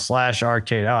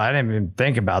 Extrapoints.com/arcade. Oh, I didn't even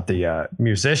think about the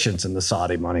musicians and the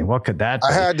Saudi money. What could that be?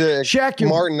 I had to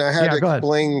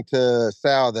explain to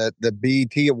Sal that the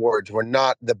BET Awards were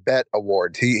not the bet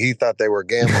awards. He thought they were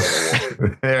gambling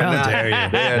awards. They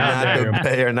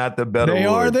are not the bet awards. They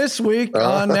are this week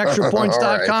on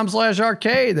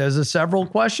extrapoints.com/arcade. There's several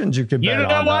questions you could bet on. You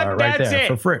know what? Right That's there it.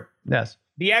 For free. Yes.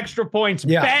 The Extra Points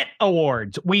Bet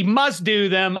Awards. We must do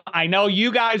them. I know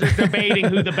you guys are debating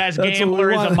who the best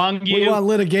gambler is among you. We want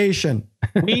litigation.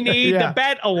 We need the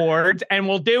Bet Awards, and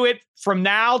we'll do it from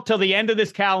now till the end of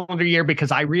this calendar year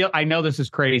because I know this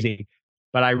is crazy,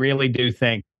 but I really do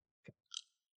think,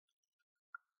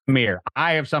 Amir,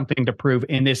 I have something to prove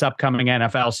in this upcoming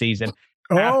NFL season.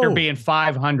 After being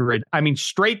 500, I mean,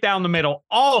 straight down the middle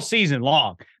all season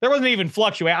long. There wasn't even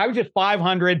fluctuate. I was just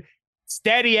 500.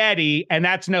 Steady Eddie, and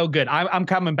that's no good. I'm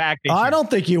coming back this year. I don't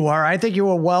think you were. I think you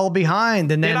were well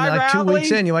behind. And then like 2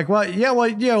 weeks in, you're like,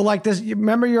 like this.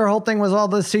 Remember your whole thing was all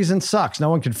this season sucks. No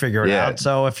one can figure it out.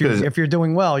 So if you're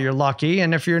doing well, you're lucky.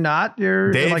 And if you're not,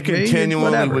 you're Dave like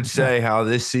continually would say how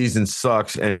this season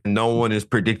sucks and no one is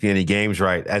predicting any games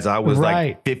right. As I was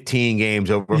like 15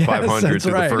 games over 500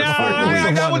 through the first 4 weeks.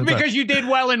 That was because you did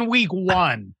well in week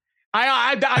 1.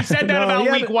 I said that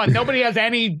about week 1. Nobody has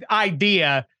any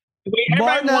idea.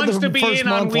 Everybody wants to be in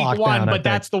on week 1, but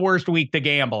that's the worst week to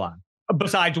gamble on.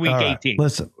 Besides week 18.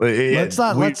 Listen, let's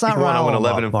not rile him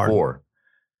 11-4.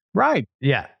 Right.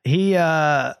 Yeah.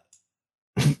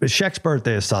 Shek's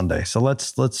birthday is Sunday, so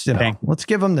let's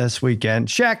give him this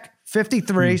weekend. Shek,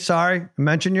 53. Sorry, I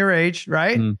mentioned your age,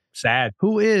 right? Sad.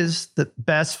 Who is the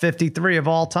best 53 of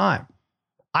all time?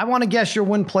 I want to guess your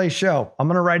win play show. I'm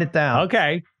going to write it down.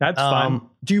 Okay, that's fun.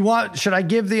 Should I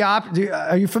give the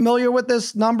are you familiar with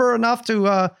this number enough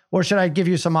to, or should I give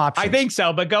you some options? I think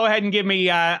so, but go ahead and give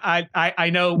me, I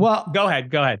know. Well, go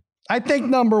ahead. I think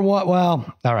number one,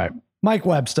 all right. Mike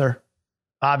Webster.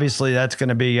 Obviously, that's going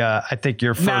to be, I think,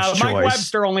 your first choice. Mike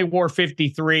Webster only wore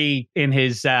 53 in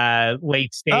his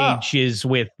late stages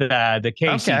with the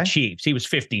KC Chiefs. He was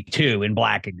 52 in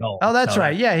black and gold. Oh, that's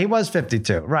right. Yeah, he was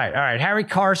 52. Right. All right. Harry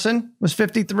Carson was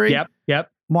 53. Yep.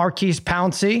 Marquise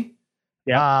Pouncey.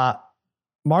 Yeah.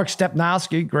 Mark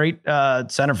Stepnowski, great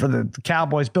center for the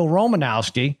Cowboys. Bill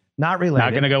Romanowski, not related. Not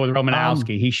going to go with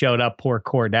Romanowski. He showed up poor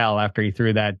Cordell after he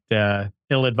threw that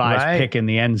ill-advised pick in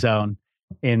the end zone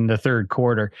in the third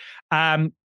quarter.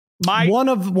 One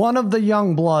of the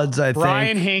young bloods, I think.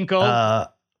 Brian Hinkle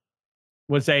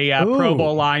was a Pro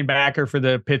Bowl linebacker for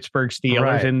the Pittsburgh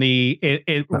Steelers in the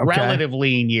relative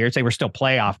lean years. They were still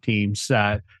playoff teams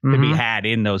to be had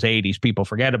in those 80s. People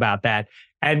forget about that.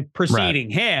 And preceding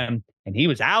him, and he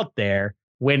was out there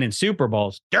winning Super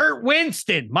Bowls. Dirt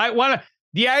Winston might want to.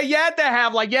 Yeah, you had to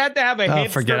have a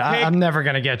hipster forget it. I'm never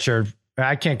going to get your.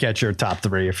 I can't get your top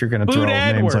 3 if you're going to throw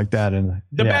names like that in.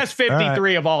 The best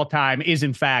 53 of all time is,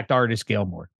 in fact, Artis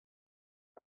Gilmore.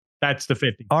 That's the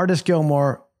 50. Artis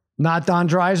Gilmore, not Don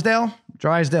Drysdale.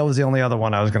 Drysdale was the only other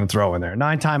one I was going to throw in there.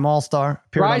 9-time All-Star.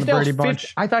 Drysdale's 50.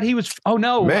 I thought he was. Oh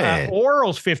no,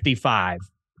 Oral's 55.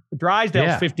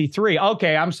 Drysdale's 53.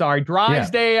 Okay, I'm sorry.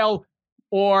 Drysdale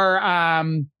or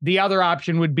the other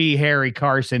option would be Harry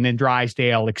Carson, and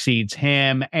Drysdale exceeds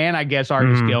him. And I guess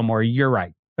Artis Gilmore. You're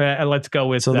right. Let's go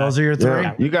with. So those are your 3.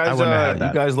 Yeah. You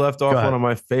guys left off one of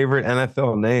my favorite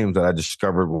NFL names that I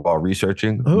discovered while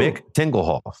researching. Mick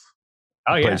Tingelhoff.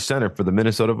 Oh, played center for the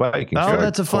Minnesota Vikings. Oh,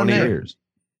 that's a fun name. Years.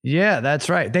 Yeah, that's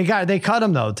right. They cut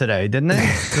him though today, didn't they?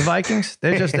 The Vikings.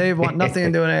 They want nothing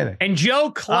to do with anything. And Joe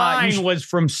Klein was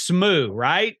from SMU,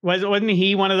 right? Wasn't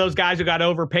he one of those guys who got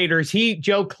overpaid? Or is he?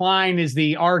 Joe Klein is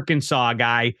the Arkansas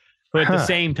guy who at the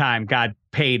same time got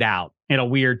paid out in a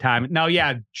weird time. No,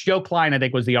 yeah, Joe Klein I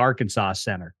think was the Arkansas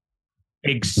center.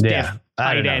 Big stiff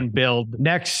tight end build.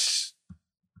 Next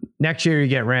year you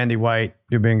get Randy White.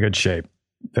 You'll be in good shape.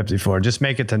 54. Just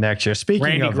make it to next year. Speaking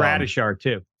Randy of Gradishar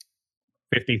too.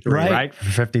 53, right?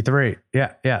 53.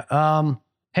 Yeah.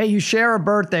 Hey, you share a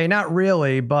birthday. Not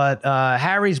really, but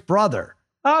Harry's brother.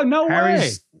 Oh, no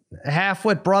Harry's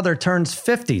half-wit brother turns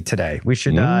 50 today. We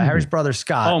should, Harry's brother,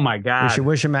 Scott. Oh, my God. We should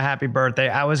wish him a happy birthday.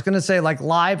 I was going to say, like,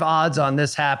 live odds on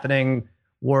this happening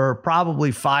were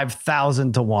probably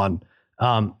 5,000 to 1.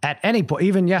 At any point,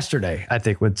 even yesterday, I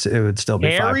think it would still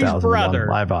be 5,000 to 1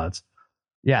 live odds.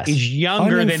 Yes. He's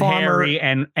younger than Harry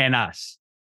and us.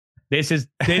 This is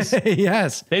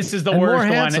yes. This is the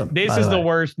worst handsome, one. This is the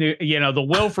worst new. The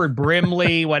Wilford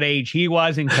Brimley, what age he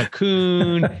was in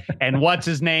Cocoon, and what's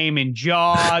his name in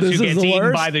Jaws, who gets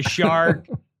eaten by the shark,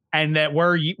 and that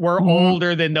we're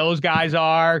older than those guys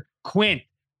are. Quint,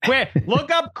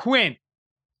 look up Quint,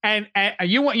 and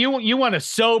you want a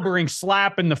sobering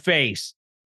slap in the face.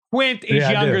 Quint is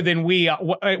younger than we are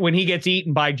when he gets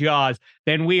eaten by Jaws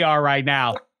than we are right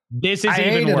now. This is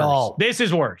even worse. This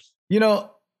is worse.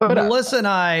 Melissa and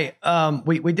I,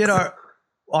 we did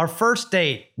our first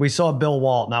date. We saw Bill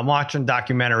Walton. I'm watching a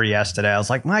documentary yesterday. I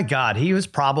was like, my God, he was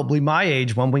probably my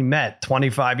age when we met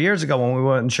 25 years ago when we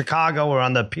were in Chicago or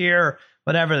on the pier,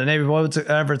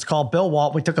 whatever it's called, Bill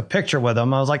Walton. We took a picture with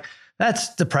him. I was like,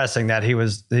 that's depressing that he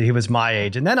was my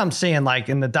age. And then I'm seeing like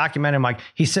in the documentary, I'm like,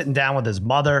 he's sitting down with his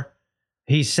mother.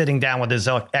 He's sitting down with his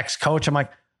ex-coach. I'm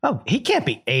like, oh, he can't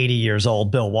be 80 years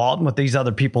old, Bill Walton, with these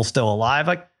other people still alive.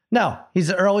 Like, no, he's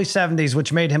the early 70s,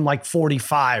 which made him like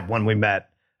 45 when we met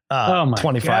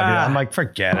 25 years. I'm like,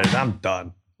 forget it. I'm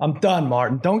done.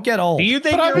 Martin. Don't get old. Do you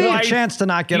think you're a chance to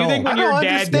not get old? I don't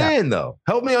understand though.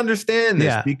 Help me understand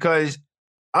this because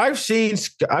I've seen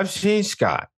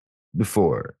Scott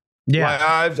before.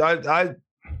 Yeah, like I've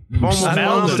almost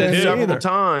vomited several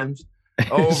times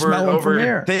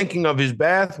over thinking of his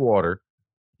bathwater.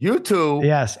 You two,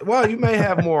 yes. Well, you may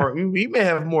have more. You may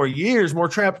have more years, more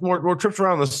trips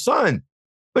around the sun.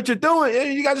 But you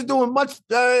guys are doing much.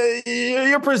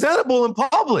 You're presentable in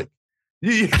public.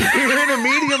 You're in a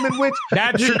medium in which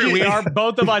that's true. We are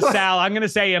both of us, Sal. I'm going to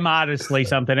say immodestly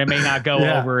something. It may not go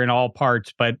over in all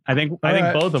parts, but I think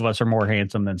both of us are more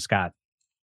handsome than Scott.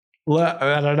 Well,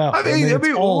 I don't know. I mean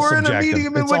we're in a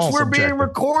medium in which we're being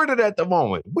recorded at the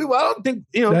moment. I don't think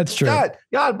that's true.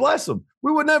 God bless him.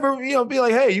 We would never, be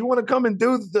like, hey, you want to come and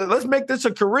let's make this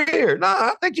a career. No,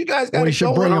 I think you guys got to. We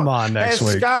should bring him on next week.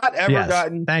 Has Scott ever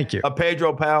gotten? Thank you. A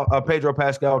Pedro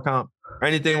Pascal comp or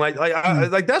anything like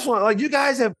that's one. Like you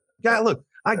guys have got. Look,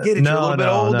 I get it. You're a little bit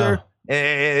older,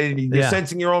 and you're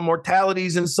sensing your own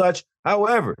mortalities and such.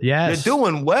 However, you're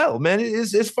doing well, man.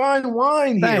 It's fine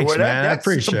wine here. Thanks, man. That's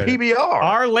I appreciate some PBR.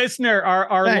 Our listener,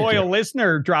 our loyal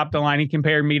listener, dropped a line. He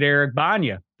compared me to Eric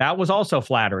Banya. That was also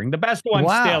flattering. The best one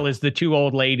still is the two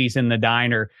old ladies in the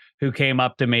diner who came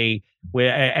up to me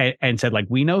and said, like,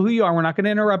 we know who you are. We're not going to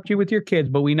interrupt you with your kids,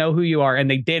 but we know who you are. And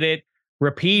they did it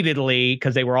repeatedly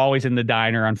because they were always in the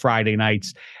diner on Friday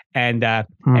nights. And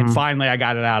finally, I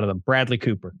got it out of them. Bradley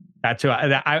Cooper. That's who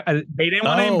they didn't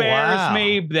want to embarrass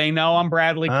me. They know I'm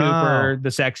Bradley Cooper, the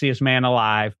sexiest man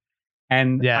alive.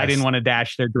 And I didn't want to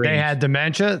dash their dreams. They had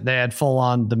dementia. They had full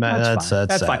on dementia.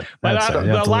 That's fine. But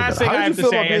the last thing I have to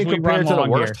say is we run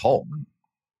long here. Hulk?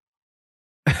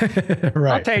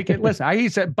 Right. I'll take it. Listen, he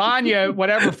said Banya,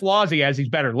 whatever flaws he has, he's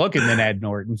better looking than Ed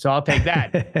Norton. So I'll take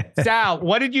that. Sal,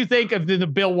 what did you think of the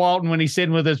Bill Walton when he's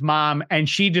sitting with his mom and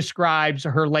she describes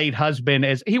her late husband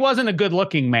as he wasn't a good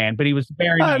looking man, but he was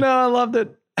very nice. I know. I loved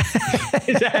it.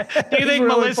 Do you think really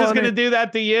Melissa's going to do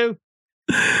that to you?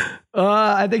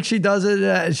 I think she does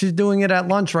it. She's doing it at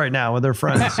lunch right now with her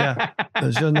friends. Yeah. She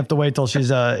doesn't have to wait till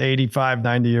she's 85,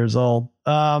 90 years old.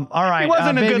 All right. He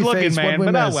wasn't a good looking man,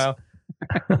 but oh well.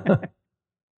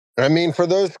 I mean, for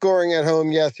those scoring at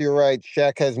home, yes, you're right.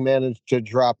 Shek has managed to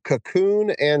drop Cocoon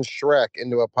and Shrek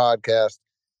into a podcast.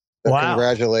 So wow.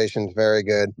 Congratulations. Very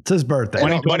good. It's his birthday.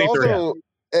 2023. Also,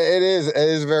 it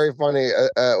is very funny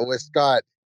with Scott.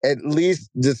 At least,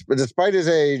 despite his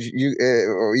age,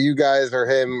 you guys or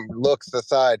him, looks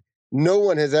aside, no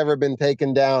one has ever been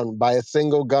taken down by a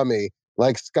single gummy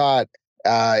like Scott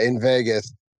in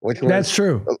Vegas. Which was that's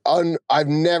true. I've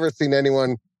never seen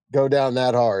anyone go down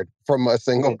that hard. from a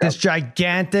single gummy. This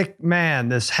gigantic man,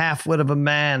 this half-wit of a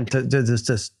man, to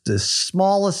this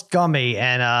smallest gummy,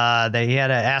 and he had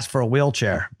to ask for a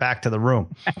wheelchair back to the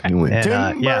room. He went,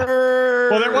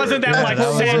 Well, there wasn't that much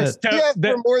sense. He asked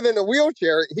for more than a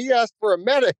wheelchair. He asked for a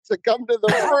medic to come to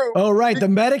the room. Oh, right. The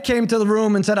medic came to the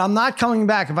room and said, "I'm not coming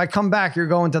back. If I come back, you're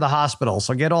going to the hospital.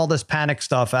 So get all this panic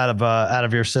stuff out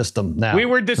of your system now." We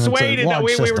were dissuaded that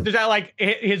we were like,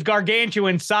 his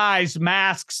gargantuan size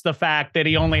masks the fact that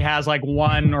he only has like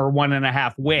 1 or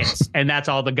 1.5 wits, and that's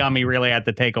all the gummy really had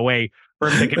to take away for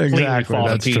him to completely fall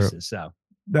to pieces. True. So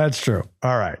that's true.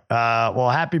 All right. Well,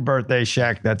 happy birthday,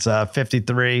 Shek. That's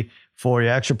 53 for you.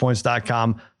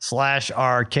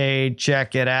 extrapoints.com/arcade.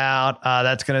 Check it out.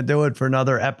 That's going to do it for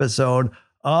another episode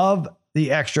of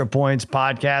the Extra Points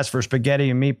podcast for Spaghetti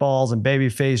and Meatballs and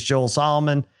Babyface Joel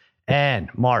Solomon and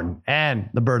Martin and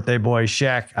the birthday boy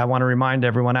Shek. I want to remind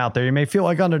everyone out there, you may feel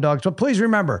like underdogs, but please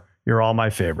remember, you're all my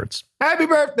favorites. Happy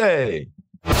birthday.